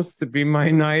supposed to be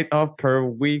my night off per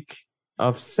week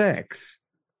of sex.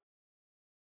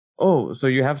 Oh, so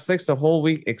you have sex the whole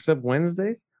week except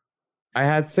Wednesdays? I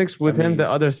had sex with him the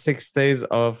other 6 days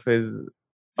of his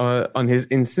on his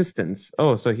insistence.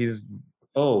 Oh, so he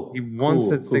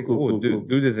wants it.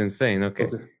 Dude is insane.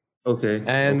 Okay.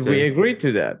 And we agreed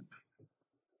to that.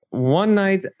 One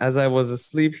night, as I was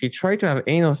asleep, he tried to have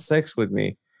anal sex with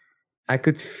me. I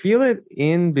could feel it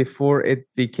in before it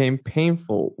became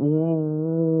painful.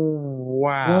 Ooh,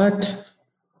 wow. What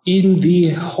in the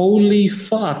holy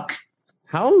fuck?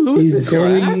 How loose is your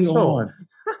going asshole? on?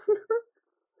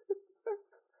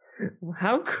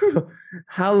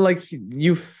 How like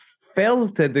you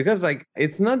felt it, because like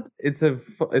it's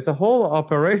a whole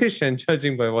operation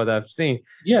judging by what I've seen.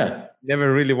 Yeah.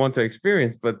 Never really want to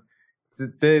experience, but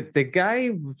the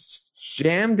guy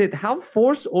jammed it. How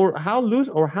force or how loose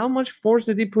or how much force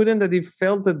did he put in that he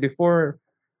felt it before?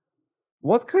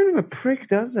 What kind of a prick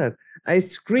does that? I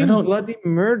screamed bloody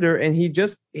murder, and he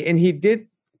did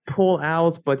pull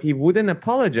out, but he wouldn't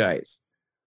apologize.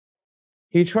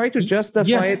 He tried to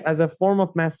justify it as a form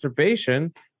of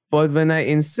masturbation, but when I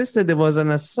insisted it was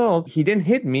an assault, he didn't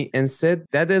hit me and said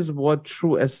that is what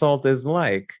true assault is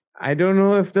like. I don't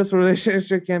know if this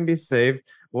relationship can be saved.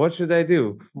 What should I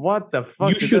do? What the fuck?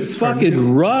 You should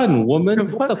fucking run,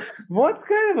 woman. What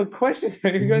kind of a question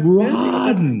are you guys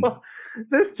sending?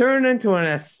 This turned into an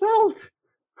assault.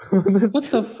 What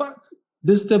the fuck?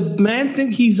 Does the man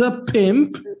think he's a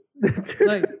pimp?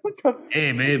 Like,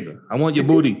 hey, babe, I want your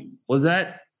booty. What's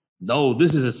that? No,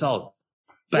 this is assault.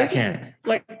 Backhand.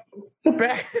 Like, the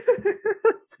back.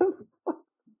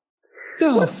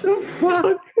 What the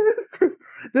fuck?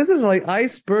 This is like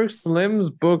Iceberg Slim's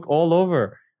book all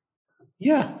over.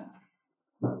 Yeah.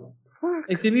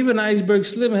 Except even Iceberg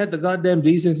Slim had the goddamn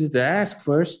decency to ask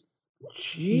first.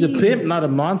 Jeez. He's a pimp, not a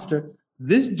monster.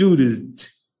 This dude is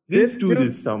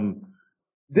some.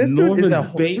 This dude is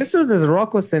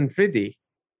Rocco Centridi.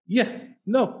 Yeah.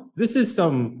 No, this is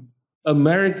some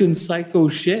American Psycho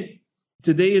shit.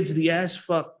 Today it's the ass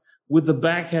fuck with the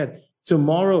backhand.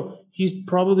 Tomorrow he's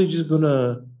probably just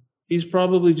gonna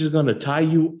tie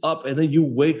you up, and then you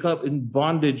wake up in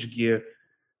bondage gear,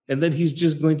 and then he's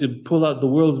just going to pull out the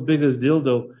world's biggest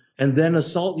dildo and then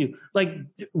assault you. Like,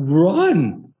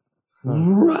 run.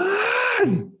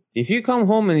 If you come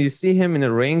home and you see him in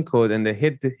a raincoat and the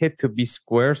hit to be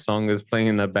square song is playing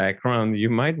in the background, you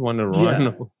might want to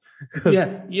run.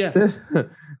 Yeah.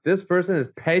 This person is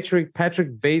Patrick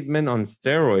Bateman on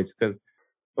steroids. Because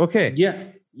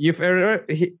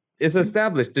it's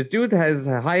established the dude has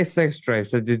a high sex drive,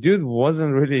 so the dude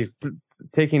wasn't really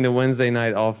taking the Wednesday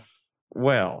night off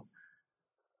well,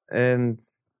 and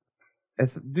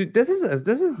this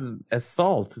is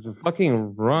assault.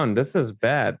 Fucking run. This is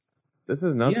bad. This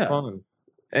is not fun.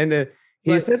 And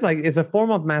he said like it's a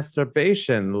form of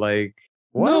masturbation. Like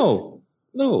what?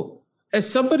 No. As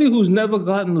somebody who's never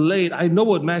gotten laid, I know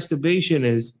what masturbation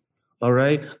is. All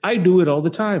right, I do it all the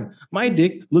time. My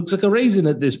dick looks like a raisin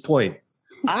at this point.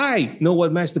 I know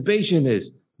what masturbation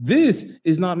is. This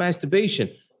is not masturbation.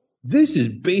 This is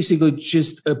basically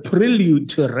just a prelude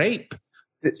to rape.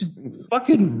 Just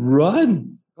fucking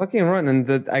run.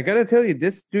 And I gotta tell you,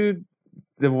 this dude,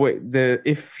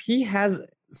 if he has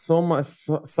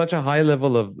such a high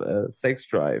level of sex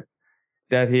drive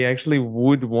that he actually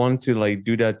would want to like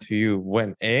do that to you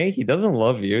when he doesn't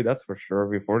love you, that's for sure,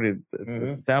 before it's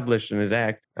established in his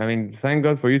act. I mean, thank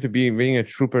God for you to being a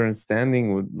trooper and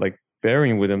standing with like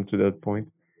bearing with him to that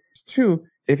point. 2,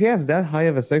 if he has that high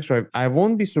of a sex drive, I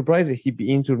won't be surprised if he'd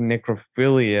be into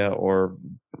necrophilia or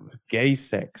gay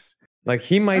sex. Like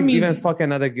he might even fuck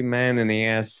another man in the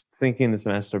ass thinking it's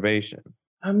masturbation.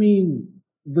 I mean,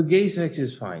 the gay sex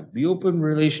is fine. The open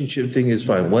relationship thing is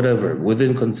fine. Whatever.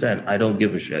 Within consent, I don't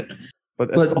give a shit.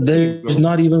 But there's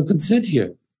not even consent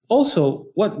here. Also,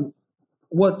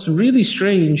 what's really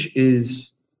strange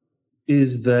is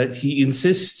that he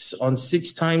insists on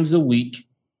 6 times a week,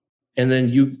 and then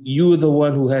you're the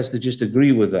one who has to just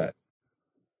agree with that.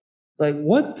 Like,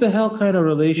 what the hell kind of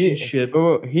relationship?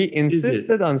 He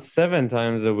insisted on 7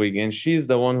 times a week, and she's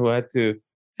the one who had to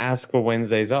ask for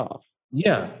Wednesdays off.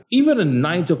 Yeah, even a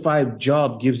 9-to-5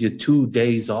 job gives you 2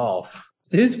 days off.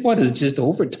 This one is just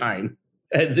overtime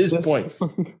at this point.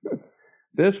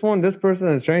 This person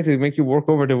is trying to make you work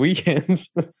over the weekends.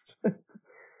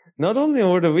 Not only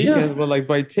over the weekends, but like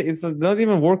it's not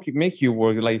even make you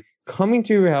work. Like coming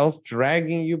to your house,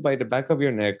 dragging you by the back of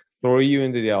your neck, throw you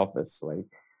into the office. Like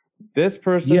this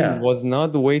person was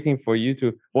not waiting for you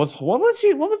to. What was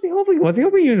he hoping? Was he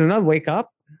hoping you to not wake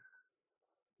up?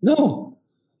 No.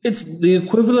 It's the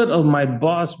equivalent of my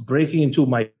boss breaking into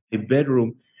my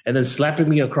bedroom and then slapping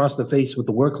me across the face with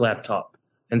the work laptop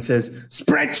and says,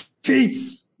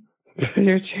 "Spreadsheets!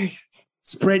 Your cheeks.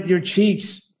 Spread your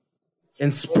cheeks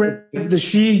and spread the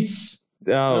sheets."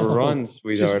 Oh, run,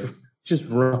 sweetheart. Just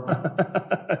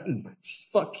run.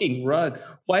 Just fucking run.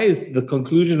 Why is the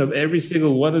conclusion of every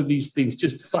single one of these things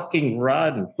just fucking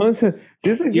run? These are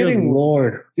Dear getting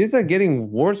Lord. these are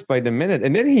getting worse by the minute.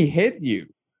 And then he hit you.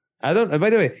 I don't. By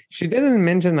the way, she didn't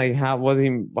mention like how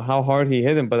hard he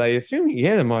hit him, but I assume he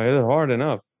hit him hard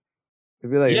enough to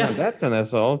be like, Yeah. "Oh, that's an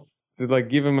assault." To like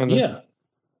give him an Yeah.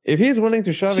 If he's willing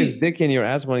to shove his See- dick in your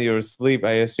ass when you're asleep,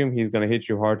 I assume he's gonna hit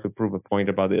you hard to prove a point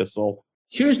about the assault.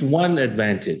 Here's one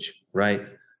advantage, right?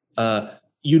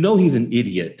 He's an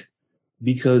idiot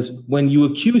because when you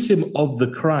accuse him of the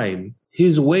crime,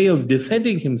 his way of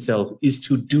defending himself is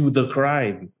to do the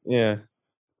crime. Yeah.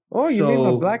 Oh, you mean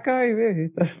a black guy?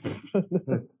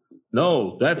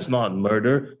 No, that's not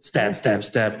murder. Stab, stab,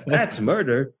 stab. That's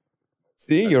murder.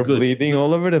 See, you're Good. bleeding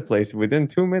all over the place. Within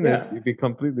 2 minutes, Yeah. you'd be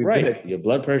completely Right. dead. Your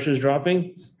blood pressure's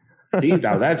dropping. See,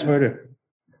 now that's murder.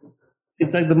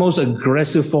 It's like the most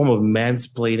aggressive form of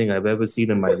mansplaining I've ever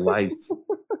seen in my life.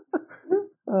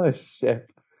 Oh, shit.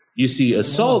 You see,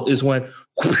 assault is when...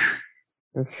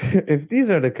 If these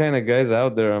are the kind of guys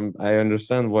out there, I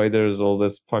understand why there's all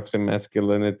this toxic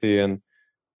masculinity and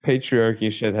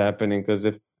patriarchy shit happening. Because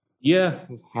if Yeah. this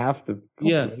is half the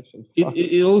Yeah.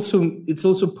 population, It's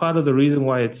also part of the reason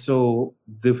why it's so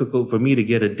difficult for me to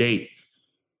get a date.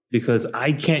 Because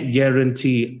I can't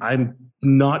guarantee I'm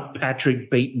not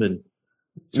Patrick Bateman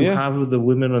to half of the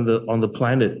women on the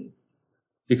planet.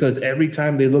 Because every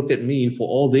time they look at me, for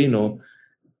all they know,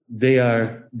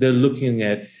 they're looking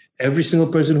at every single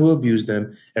person who abused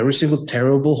them, every single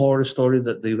terrible horror story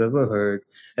that they've ever heard,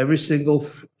 every single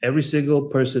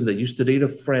person that used to date a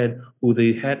friend who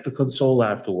they had to console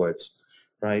afterwards,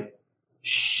 right?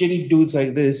 Shitty dudes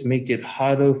like this make it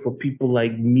harder for people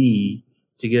like me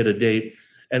to get a date,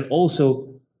 and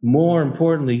also, more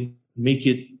importantly, make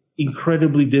it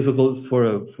incredibly difficult for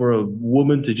a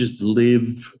woman to just live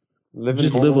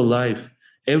a life.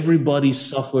 Everybody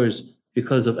suffers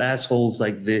because of assholes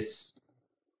like this.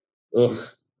 Ugh.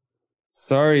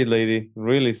 Sorry, lady.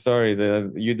 Really sorry.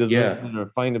 That you deserve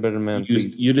better. Find a better man,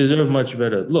 please. You deserve much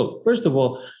better. Look, first of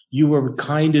all, you were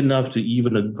kind enough to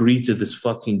even agree to this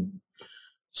fucking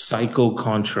psycho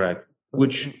contract,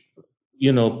 which,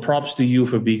 props to you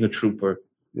for being a trooper.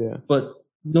 Yeah. But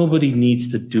nobody needs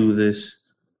to do this.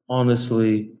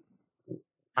 Honestly,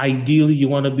 ideally, you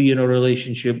want to be in a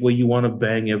relationship where you want to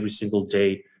bang every single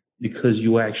day because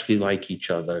you actually like each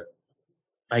other.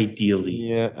 Ideally.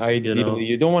 Yeah, ideally.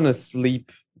 You don't want to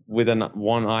sleep with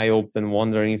one eye open,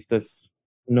 wondering if this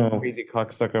crazy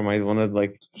cocksucker might want to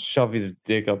like shove his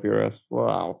dick up your ass.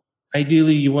 Wow.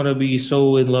 Ideally, you want to be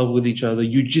so in love with each other,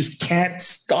 you just can't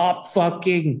stop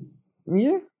fucking.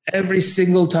 Yeah. Every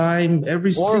single time,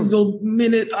 every single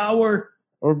minute, hour.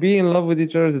 Or be in love with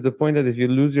each other to the point that if you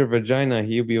lose your vagina,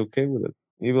 he'll be okay with it.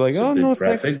 He'll be like, "Oh, no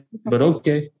sex." But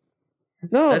okay.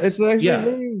 No, it's actually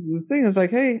the thing is like,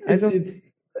 hey,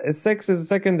 sex is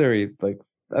secondary. Like,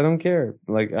 I don't care.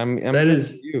 Like, I'm that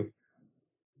is you.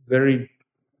 Very,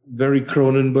 very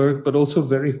Cronenberg, but also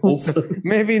very wholesome.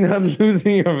 Maybe not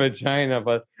losing your vagina,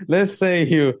 but let's say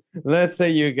you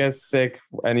get sick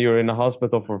and you're in a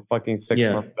hospital for fucking 6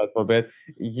 months, God forbid.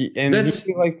 You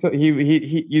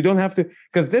don't have to,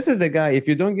 because this is the guy. If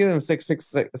you don't give him sex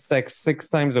 6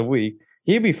 times a week,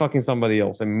 he'll be fucking somebody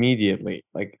else immediately.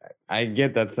 Like, I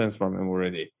get that sense from him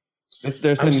already.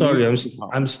 I'm sorry, I'm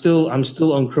still on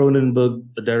Cronenberg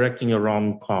directing a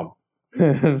rom-com.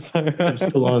 I'm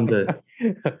still on that.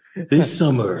 This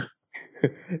summer,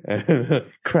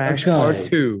 Crash Part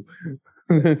 2.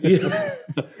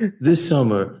 This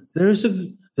summer, there is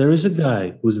a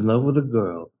guy who's in love with a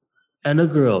girl, and a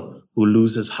girl who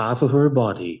loses half of her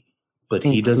body, but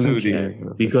he doesn't care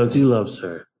because he loves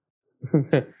her.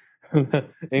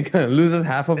 Loses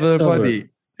half of her body.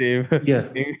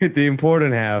 The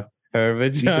important half, her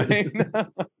vagina.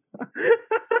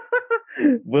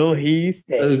 Will he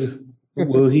stay?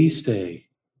 Will he stay?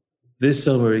 This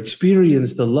summer,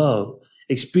 experience the love,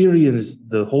 experience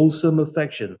the wholesome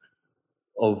affection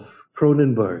of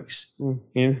Cronenberg's.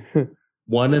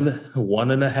 One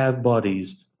and a half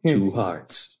bodies, 2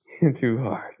 hearts. 2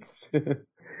 hearts.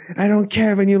 I don't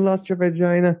care when you lost your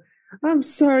vagina. I'm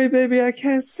sorry, baby, I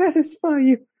can't satisfy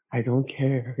you. I don't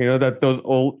care. You know that those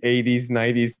old 80s,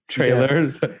 90s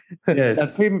trailers. Yes.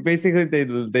 That's basically they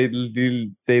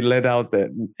let out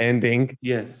the ending.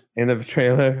 Yes. In the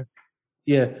trailer.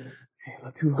 Yeah.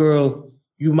 Girl,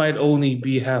 you might only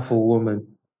be half a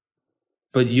woman,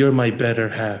 but you're my better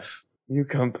half. You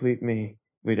complete me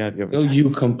without your. Oh, you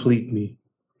complete me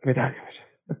without your.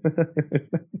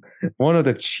 One of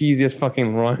the cheesiest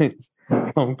fucking lines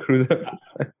Tom Cruise ever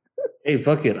said. Hey,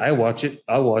 fuck it. I'll watch it.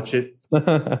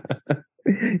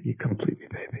 You complete me,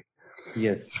 baby.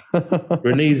 Yes.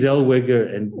 Renee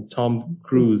Zellweger and Tom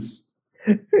Cruise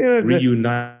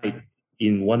reunite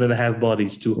in 1.5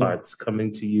 Bodies, 2 Hearts,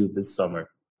 coming to you this summer.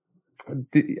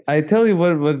 I tell you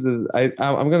what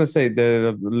I'm gonna say,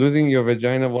 the losing your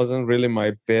vagina wasn't really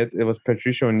my bit. It was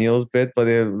Patricia O'Neal's bit, but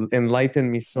it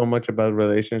enlightened me so much about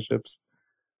relationships.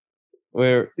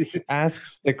 Where she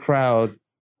asks the crowd,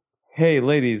 "Hey,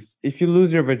 ladies, if you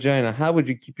lose your vagina, how would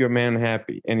you keep your man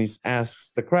happy?" And he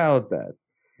asks the crowd that.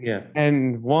 Yeah.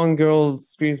 And one girl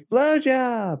screams,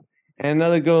 "Blowjob!" And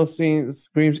another girl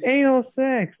screams, "Anal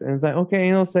sex!" And it's like, okay,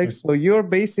 anal sex. So you're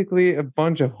basically a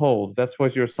bunch of holes. That's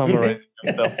what you're summarizing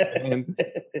yourself. And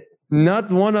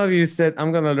not one of you said,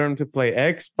 "I'm going to learn to play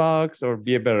Xbox or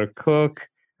be a better cook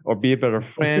or be a better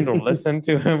friend or listen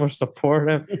to him or support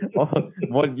him."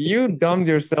 What you dumbed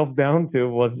yourself down to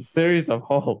was a series of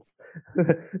holes.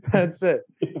 That's it.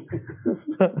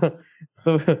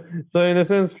 So in a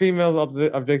sense, females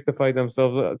objectify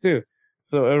themselves too.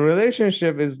 So a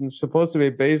relationship is supposed to be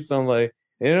based on like,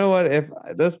 you know what? If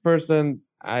this person,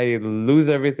 I lose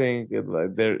everything.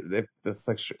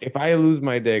 If I lose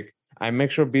my dick, I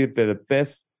make sure be the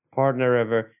best partner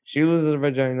ever. She loses her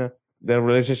vagina, the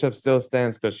relationship still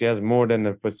stands because she has more than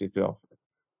a pussy to offer.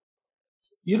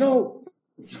 You know,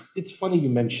 it's funny you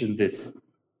mentioned this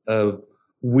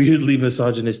weirdly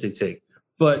misogynistic take,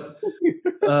 but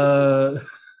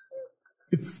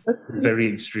it's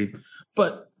very extreme.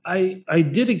 But I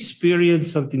did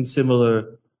experience something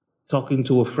similar talking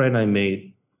to a friend I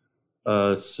made.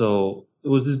 So it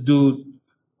was this dude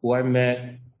who I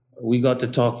met. We got to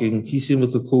talking. He seemed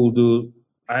like a cool dude.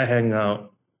 I hang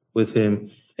out with him.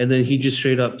 And then he just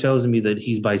straight up tells me that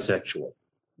he's bisexual,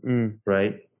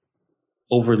 right?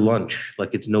 Over lunch,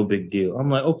 like it's no big deal.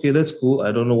 I'm like, okay, that's cool.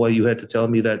 I don't know why you had to tell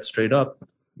me that straight up.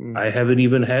 I haven't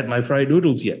even had my fried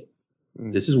noodles yet.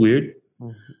 This is weird.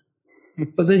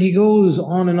 But then he goes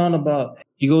on and on about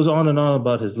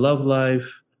his love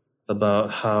life,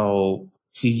 about how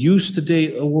he used to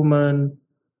date a woman,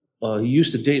 he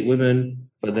used to date women,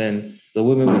 but then the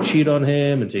women would cheat on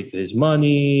him and take his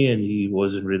money, and he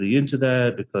wasn't really into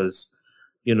that because,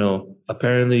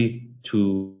 apparently,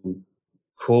 to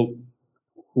quote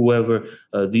whoever,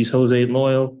 these hoes ain't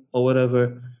loyal or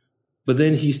whatever. But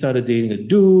then he started dating a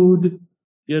dude,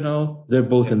 they're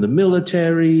both in the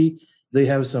military. They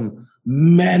have some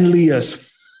manly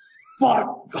as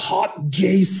fuck hot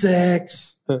gay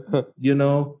sex,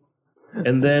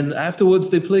 and then afterwards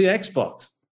they play Xbox.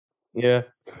 Yeah.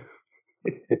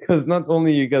 Because not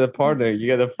only you get a partner, you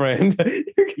get a friend.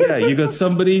 You got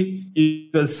somebody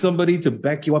to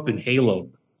back you up in Halo.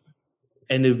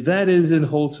 And if that isn't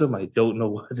wholesome, I don't know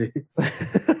what is.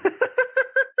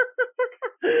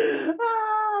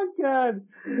 Oh God!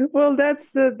 Well, that's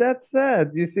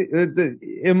sad. You see,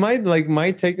 it might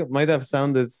my take might have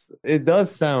sounded. It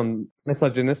does sound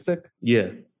misogynistic. Yeah,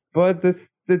 but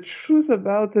the truth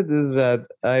about it is that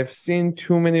I've seen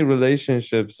too many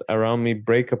relationships around me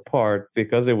break apart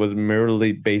because it was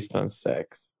merely based on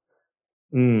sex.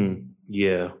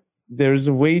 Yeah. There's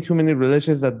way too many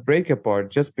relationships that break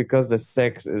apart just because the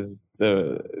sex is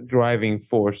the driving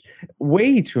force.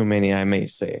 Way too many, I may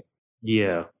say.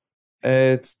 Yeah.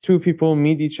 It's two people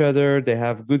meet each other. They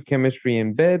have good chemistry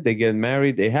in bed. They get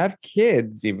married. They have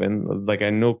kids even. Like I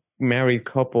know married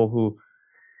couple who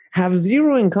have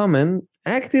zero in common,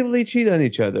 actively cheat on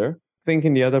each other,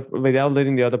 thinking without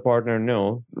letting the other partner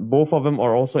know. Both of them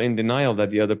are also in denial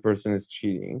that the other person is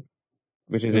cheating,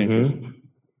 which is interesting.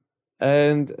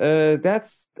 And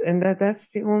that's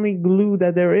the only glue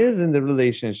that there is in the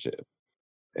relationship,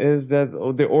 is that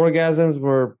the orgasms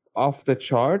were off the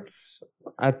charts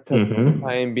at the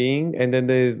time being, and then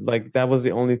that was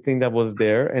the only thing that was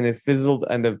there, and it fizzled,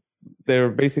 and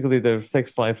their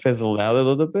sex life fizzled out a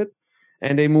little bit,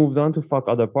 and they moved on to fuck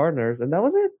other partners, and that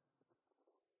was it.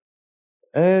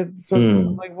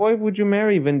 Why would you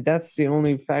marry when that's the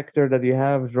only factor that you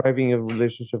have driving a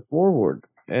relationship forward?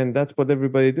 And that's what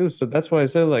everybody does. So that's why I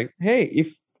said, like, hey,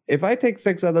 if I take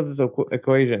sex out of this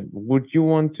equation, would you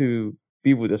want to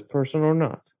be with this person or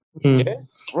not? Yeah,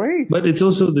 great. But it's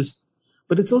also this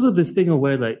thing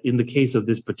where, like, in the case of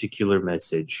this particular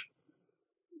message,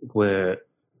 where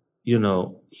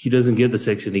he doesn't get the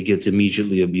sex and he gets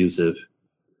immediately abusive.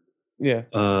 Yeah.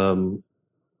 And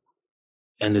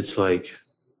it's like,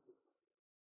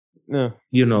 no.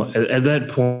 At that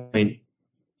point,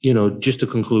 just to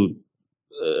conclude,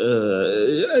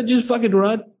 just fucking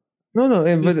run. No,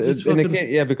 because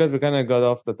we kind of got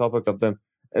off the topic of them.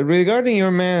 Regarding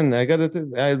your man,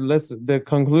 the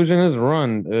conclusion is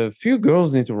run. A few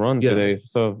girls need to run today,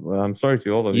 so I'm sorry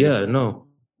to all of you. Yeah, no.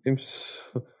 You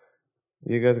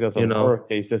guys got some horror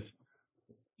cases.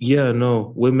 Yeah,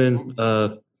 no, women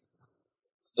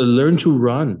learn to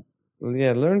run.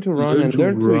 Yeah, learn to run Learn and to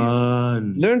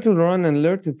run. learn to run and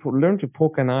learn to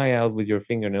poke an eye out with your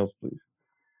fingernails, please.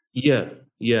 Yeah,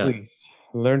 yeah. Please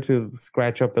learn to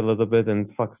scratch up a little bit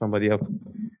and fuck somebody up.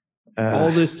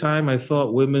 All this time, I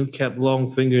thought women kept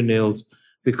long fingernails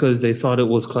because they thought it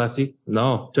was classy.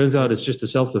 No, turns out it's just a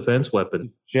self-defense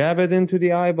weapon. Jab it into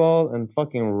the eyeball and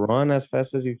fucking run as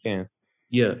fast as you can.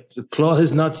 Yeah, claw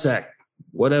his nutsack.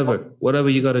 Whatever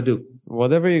you got to do.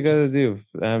 Whatever you gotta do.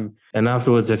 And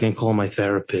afterwards, I can call my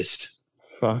therapist.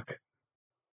 Fuck.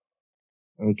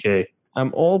 Okay.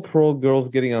 I'm all pro girls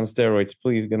getting on steroids.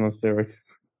 Please get on steroids.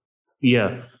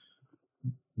 Yeah.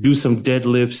 Do some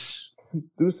deadlifts.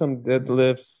 Do some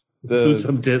deadlifts. Do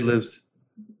some deadlifts.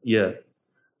 Yeah.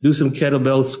 Do some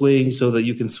kettlebell swings so that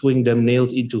you can swing them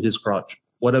nails into his crotch.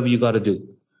 Whatever you got to do.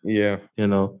 Yeah. You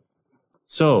know.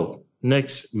 So,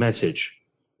 next message.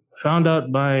 Found out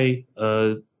my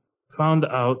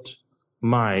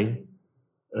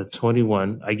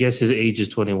 21, I guess his age is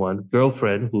 21,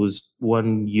 girlfriend, who's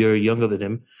 1 year younger than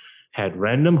him, had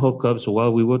random hookups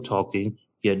while we were talking,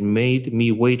 yet made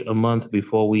me wait a month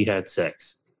before we had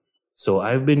sex. So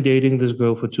I've been dating this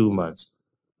girl for 2 months.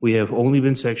 We have only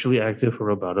been sexually active for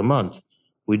about a month.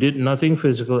 We did nothing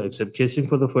physical except kissing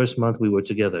for the first month we were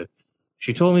together.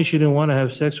 She told me she didn't want to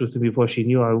have sex with me before she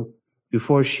knew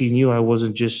I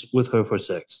wasn't just with her for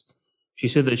sex. She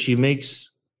said that she makes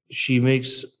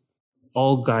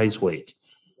all guys wait.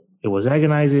 It was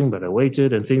agonizing, but I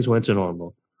waited and things went to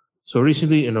normal. So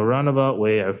recently, in a roundabout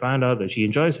way, I found out that she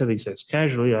enjoys having sex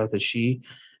casually after she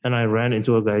and I ran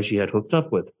into a guy she had hooked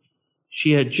up with.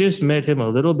 She had just met him a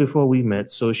little before we met,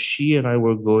 so she and I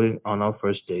were going on our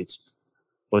first dates,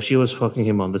 while she was fucking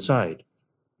him on the side.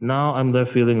 Now I'm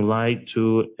left feeling lied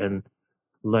to and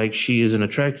like she isn't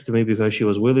attracted to me because she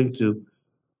was willing to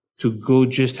go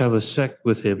just have a sex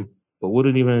with him, but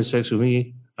wouldn't even have sex with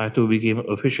me after we became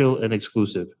official and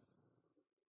exclusive.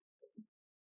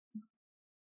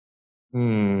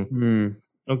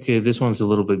 Okay, this one's a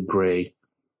little bit gray.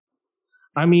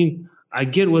 I mean, I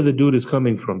get where the dude is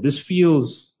coming from. This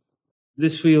feels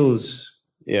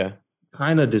Yeah.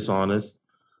 kind of dishonest.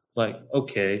 Like,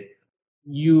 okay,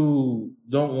 you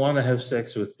don't want to have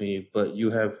sex with me, but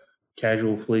you have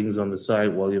casual flings on the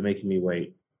side while you're making me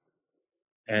wait.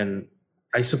 And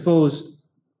I suppose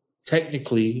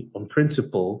technically, on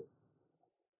principle,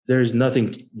 there's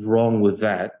nothing wrong with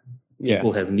that. Yeah.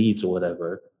 People have needs or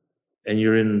whatever. And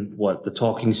you're in the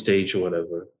talking stage or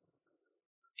whatever.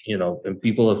 You know, and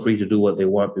people are free to do what they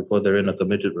want before they're in a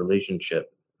committed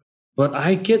relationship. But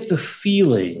I get the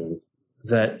feeling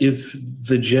that if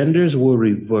the genders were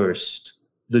reversed,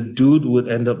 the dude would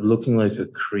end up looking like a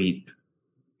creep.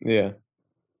 Yeah.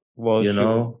 Well, you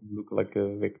know, would look like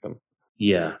a victim.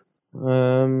 Yeah.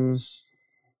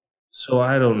 So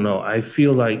I don't know. I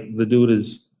feel like the dude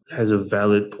has a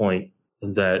valid point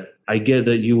in that I get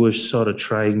that you were sort of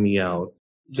trying me out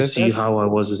to see how I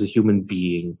was as a human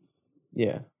being.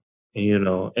 Yeah. You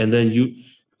know, and then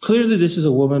clearly this is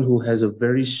a woman who has a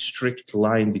very strict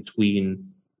line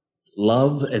between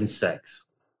love and sex.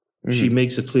 Mm-hmm. She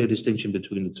makes a clear distinction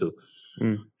between the two.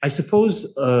 I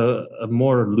suppose a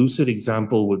more lucid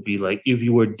example would be like if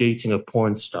you were dating a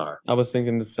porn star. I was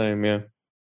thinking the same, yeah.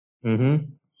 Mm-hmm.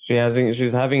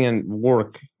 She's having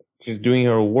work. She's doing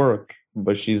her work,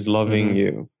 but she's loving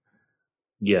you.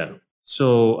 Yeah.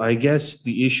 So I guess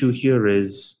the issue here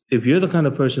is if you're the kind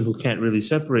of person who can't really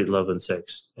separate love and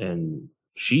sex, and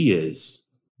she is,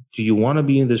 do you want to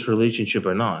be in this relationship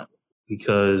or not?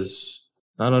 Because,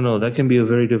 I don't know, that can be a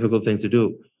very difficult thing to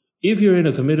do. If you're in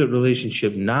a committed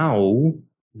relationship now,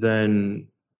 then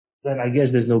I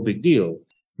guess there's no big deal.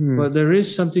 But there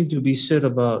is something to be said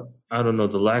about, I don't know,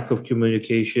 the lack of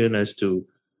communication as to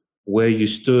where you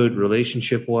stood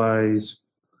relationship-wise.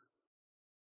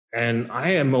 And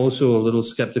I am also a little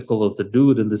skeptical of the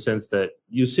dude in the sense that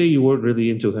you say you weren't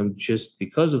really into him just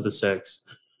because of the sex,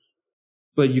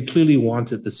 but you clearly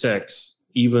wanted the sex,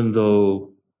 even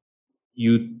though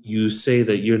you say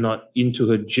that you're not into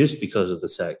her just because of the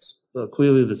sex. Well,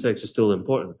 clearly the sex is still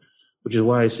important, which is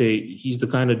why I say he's the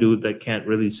kind of dude that can't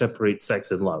really separate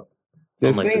sex and love.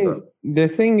 The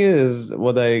thing is,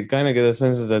 what I kind of get a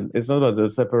sense is that it's not about the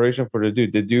separation for the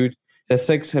dude. The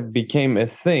sex became a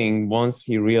thing once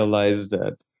he realized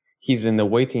that he's in the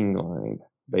waiting line,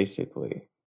 basically.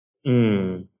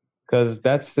 Because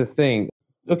that's the thing.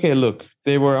 Okay, look,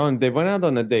 they went out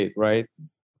on a date, right?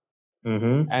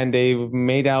 Mm-hmm. And they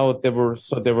made out. They were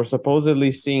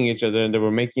supposedly seeing each other, and they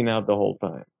were making out the whole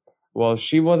time. Well,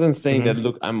 she wasn't saying that.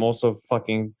 Look, I'm also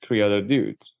fucking 3 other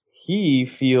dudes. He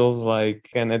feels like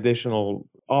an additional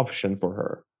option for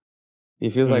her. He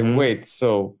feels like, wait,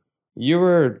 so you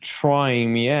were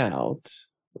trying me out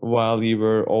while you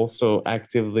were also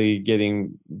actively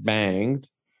getting banged.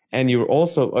 And you were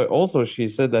also, she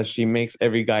said that she makes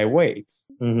every guy wait.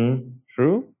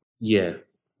 True? Yeah.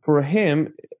 For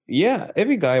him, yeah,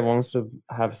 every guy wants to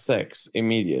have sex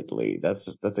immediately. That's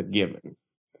a given.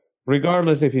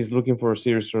 Regardless if he's looking for a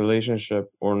serious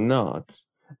relationship or not,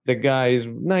 the guys,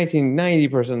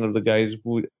 90% of the guys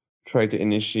would try to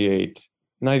initiate,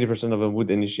 90% of them would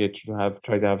initiate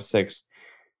try to have sex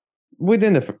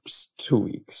within the first 2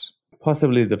 weeks,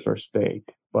 possibly the first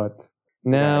date. But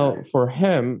now for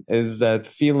him is that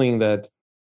feeling that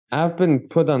I've been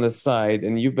put on the side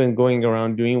and you've been going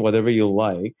around doing whatever you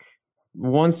like.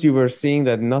 Once you were seeing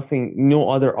that no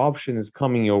other option is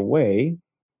coming your way,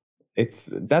 I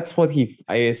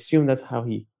assume that's how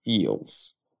he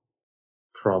feels.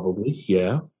 Probably,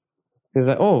 yeah. He's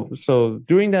like, oh, so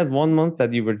during that 1 month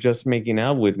that you were just making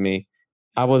out with me,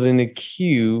 I was in the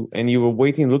queue and you were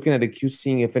waiting, looking at the queue,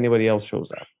 seeing if anybody else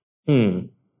shows up.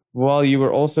 While you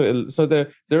were also, so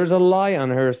there's a lie on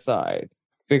her side.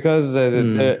 Because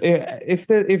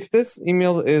if this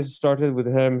email is started with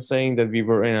him saying that we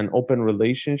were in an open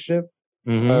relationship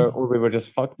or we were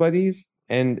just fuck buddies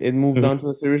and it moved on to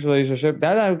a serious relationship,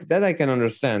 that I can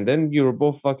understand. Then you were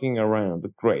both fucking around,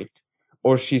 great.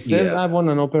 Or she says I want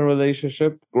an open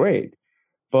relationship, great.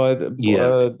 But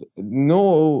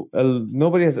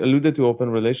nobody has alluded to open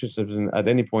relationships at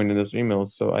any point in this email,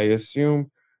 so I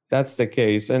assume that's the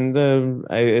case, and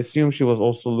I assume she was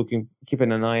also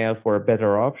keeping an eye out for a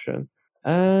better option.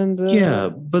 And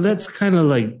but that's kind of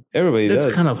like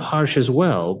that's kind of harsh as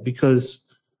well, because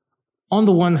on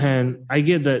the one hand, I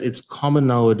get that it's common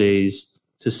nowadays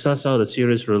to suss out a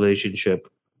serious relationship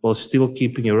while still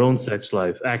keeping your own sex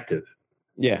life active.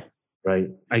 Yeah, right.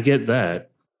 I get that.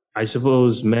 I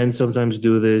suppose men sometimes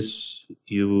do this.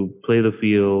 You play the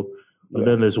field, but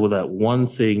then there's that one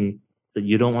thing that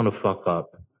you don't want to fuck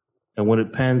up. And when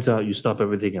it pans out, you stop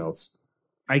everything else.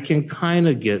 I can kind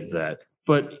of get that.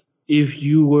 But if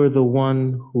you were the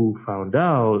one who found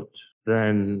out,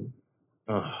 then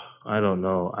I don't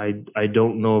know. I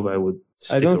don't know if I would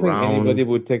stick around. Think anybody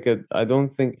would take it. I don't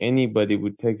think anybody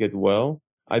would take it well.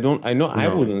 I know I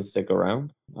wouldn't stick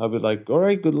around. I'd be like, all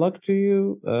right, good luck to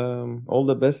you. All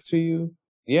the best to you.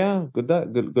 Yeah, good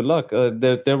luck.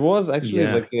 There was actually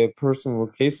like a personal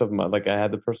case of mine. Like I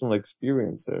had a personal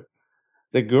experience there.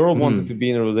 The girl wanted to be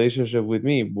in a relationship with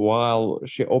me while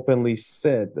she openly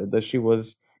said that she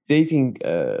was dating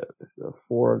 4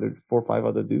 or 5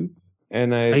 other dudes.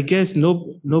 And I guess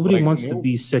nobody wants to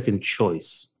be second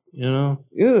choice, you know?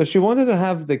 Yeah, she wanted to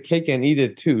have the cake and eat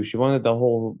it too. She wanted the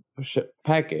whole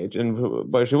package,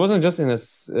 but she wasn't just in a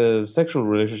sexual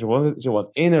relationship. She was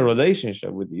in a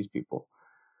relationship with these people.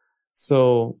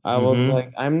 So I was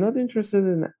like, I'm not interested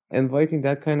in inviting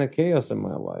that kind of chaos in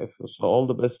my life. So all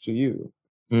the best to you.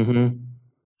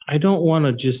 I don't want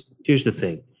to here's the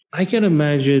thing. I can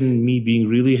imagine me being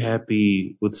really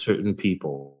happy with certain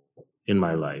people in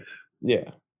my life.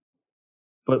 Yeah.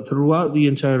 But throughout the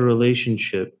entire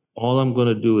relationship, all I'm going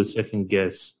to do is second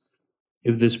guess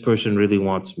if this person really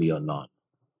wants me or not.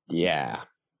 Yeah.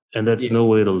 And that's no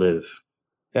way to live.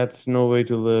 That's no way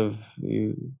to live.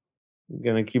 You're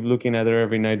going to keep looking at her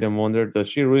every night and wonder, does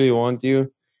she really want you?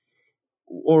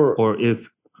 Or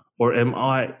am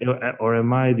I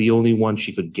the only one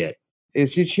she could get?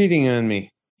 Is she cheating on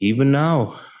me? Even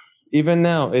now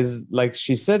is like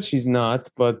she said she's not,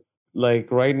 but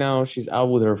like right now she's out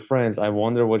with her friends. I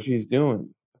wonder what she's doing.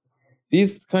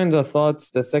 These kinds of thoughts,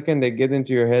 the second they get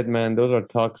into your head, man, those are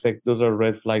toxic. Those are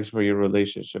red flags for your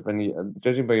relationship. And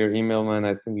judging by your email, man,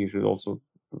 I think you should also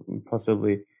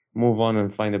possibly move on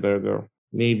and find a better girl.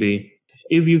 Maybe.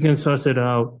 If you can suss it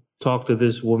out, talk to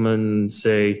this woman,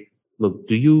 say, look,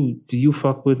 do you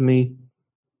fuck with me?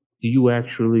 Do you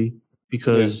actually?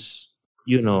 Because,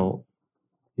 you know,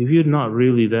 if you're not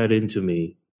really that into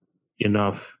me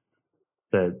enough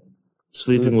that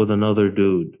sleeping with another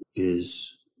dude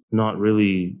is not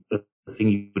really a thing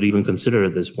you would even consider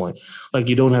at this point. Like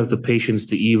you don't have the patience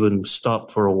to even stop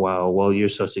for a while you're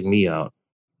sussing me out.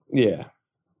 Yeah.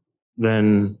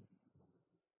 Then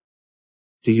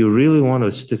do you really want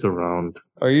to stick around?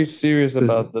 Are you serious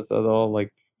about this at all?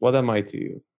 Like, what am I to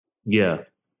you? Yeah.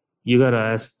 You gotta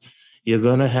ask. You're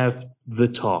gonna have the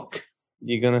talk.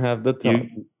 You're gonna have the talk.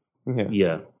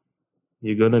 Yeah.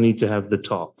 You're gonna need to have the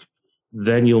talk.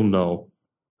 Then you'll know.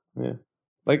 Yeah.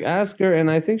 Like ask her,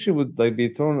 and I think she would like be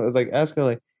thrown. Like ask her,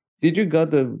 like, did you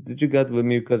got with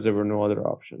me because there were no other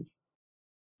options?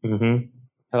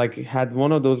 Like had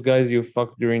one of those guys you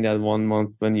fucked during that 1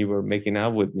 month when you were making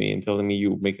out with me and telling me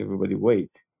you make everybody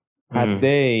wait. had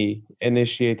they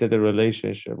initiated a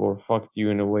relationship or fucked you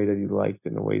in a way that you liked,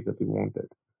 in a way that you wanted,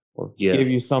 or gave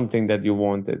you something that you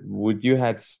wanted, would you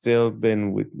had still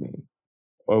been with me,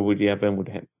 or would you have been with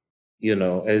him? You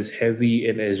know, as heavy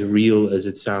and as real as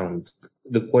it sounds,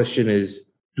 the question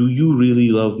is, do you really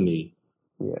love me?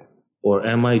 Yeah. Or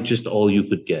am I just all you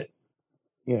could get?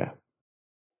 Yeah.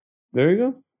 There you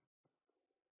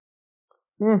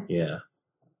go. Yeah.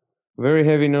 Very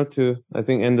heavy note to, I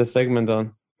think, end the segment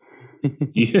on.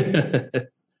 Yeah.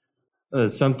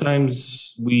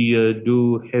 Sometimes we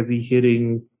do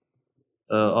heavy-hitting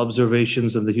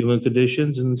observations on the human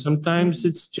conditions, and sometimes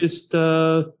it's just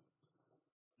no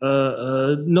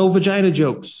vagina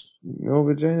jokes. No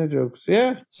vagina jokes.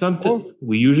 Yeah.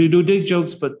 We usually do dick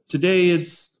jokes, but today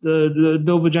it's the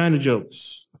no vagina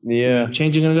jokes. Yeah. We're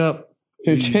changing it up.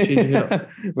 We're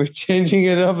changing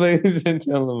it up, ladies and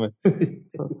gentlemen.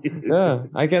 Yeah,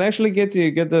 I can actually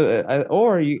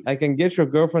I can get your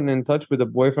girlfriend in touch with the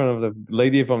boyfriend of the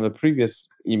lady from the previous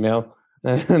email.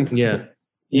 And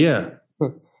yeah.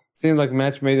 Seems like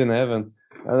match made in heaven.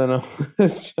 I don't know.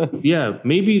 Yeah,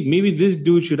 maybe this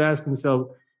dude should ask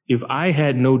himself, if I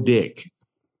had no dick,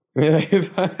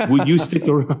 would you stick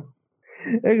around?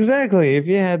 Exactly. If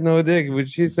you had no dick, would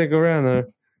she stick around? Or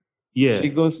yeah, she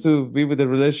goes to be with a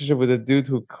relationship with a dude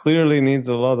who clearly needs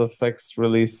a lot of sex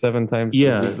release 7 times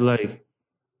a week. Like,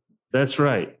 that's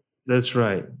right.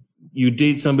 You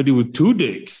date somebody with 2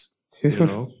 dicks. You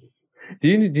know?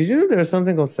 Did you know there's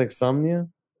something called sexsomnia?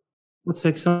 What's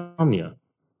sexsomnia?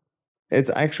 It's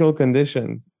actual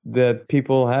condition that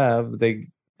people have. They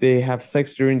have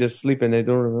sex during their sleep and they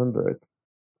don't remember it.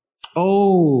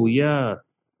 Oh yeah,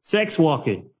 sex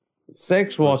walking.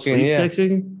 Sex walking, sleep yeah.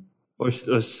 Sexing? Or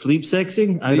sleep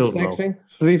sexing? I don't know.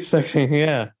 Sleep sexing,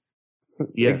 yeah.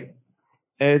 Yeah.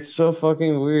 It's so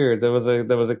fucking weird. There was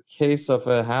a case of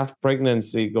a half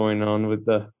pregnancy going on with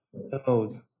a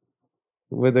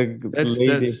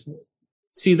lady.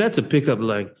 That's a pickup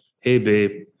line. Hey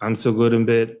babe, I'm so good in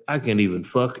bed, I can't even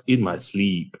fuck in my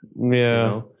sleep. Yeah. You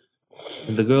know?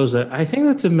 And the girl's like, I think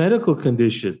that's a medical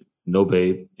condition. No,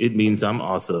 babe, it means I'm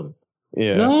awesome.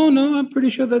 Yeah. No, I'm pretty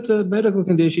sure that's a medical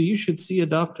condition. You should see a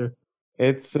doctor.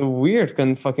 It's a weird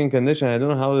fucking condition. I don't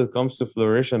know how it comes to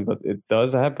fruition, but it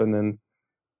does happen. And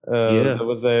there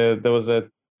was a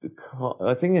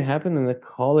I think it happened in a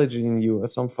college in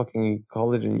US, some fucking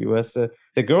college in US.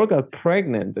 The girl got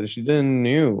pregnant and she didn't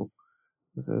knew.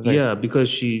 Because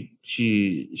she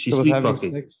sleep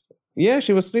fucking. Sex. Yeah,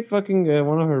 she was sleep fucking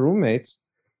one of her roommates.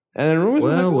 And the roommate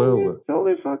was like,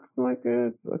 totally fucked like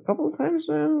a couple of times,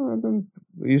 man.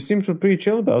 You seem to be pretty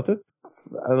chill about it.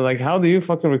 Like, how do you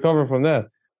fucking recover from that?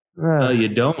 You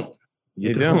don't.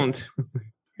 You don't.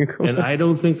 And I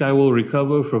don't think I will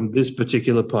recover from this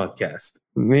particular podcast.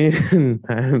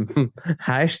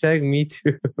 Hashtag me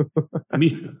too.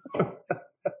 Me. Oh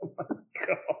my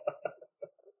God.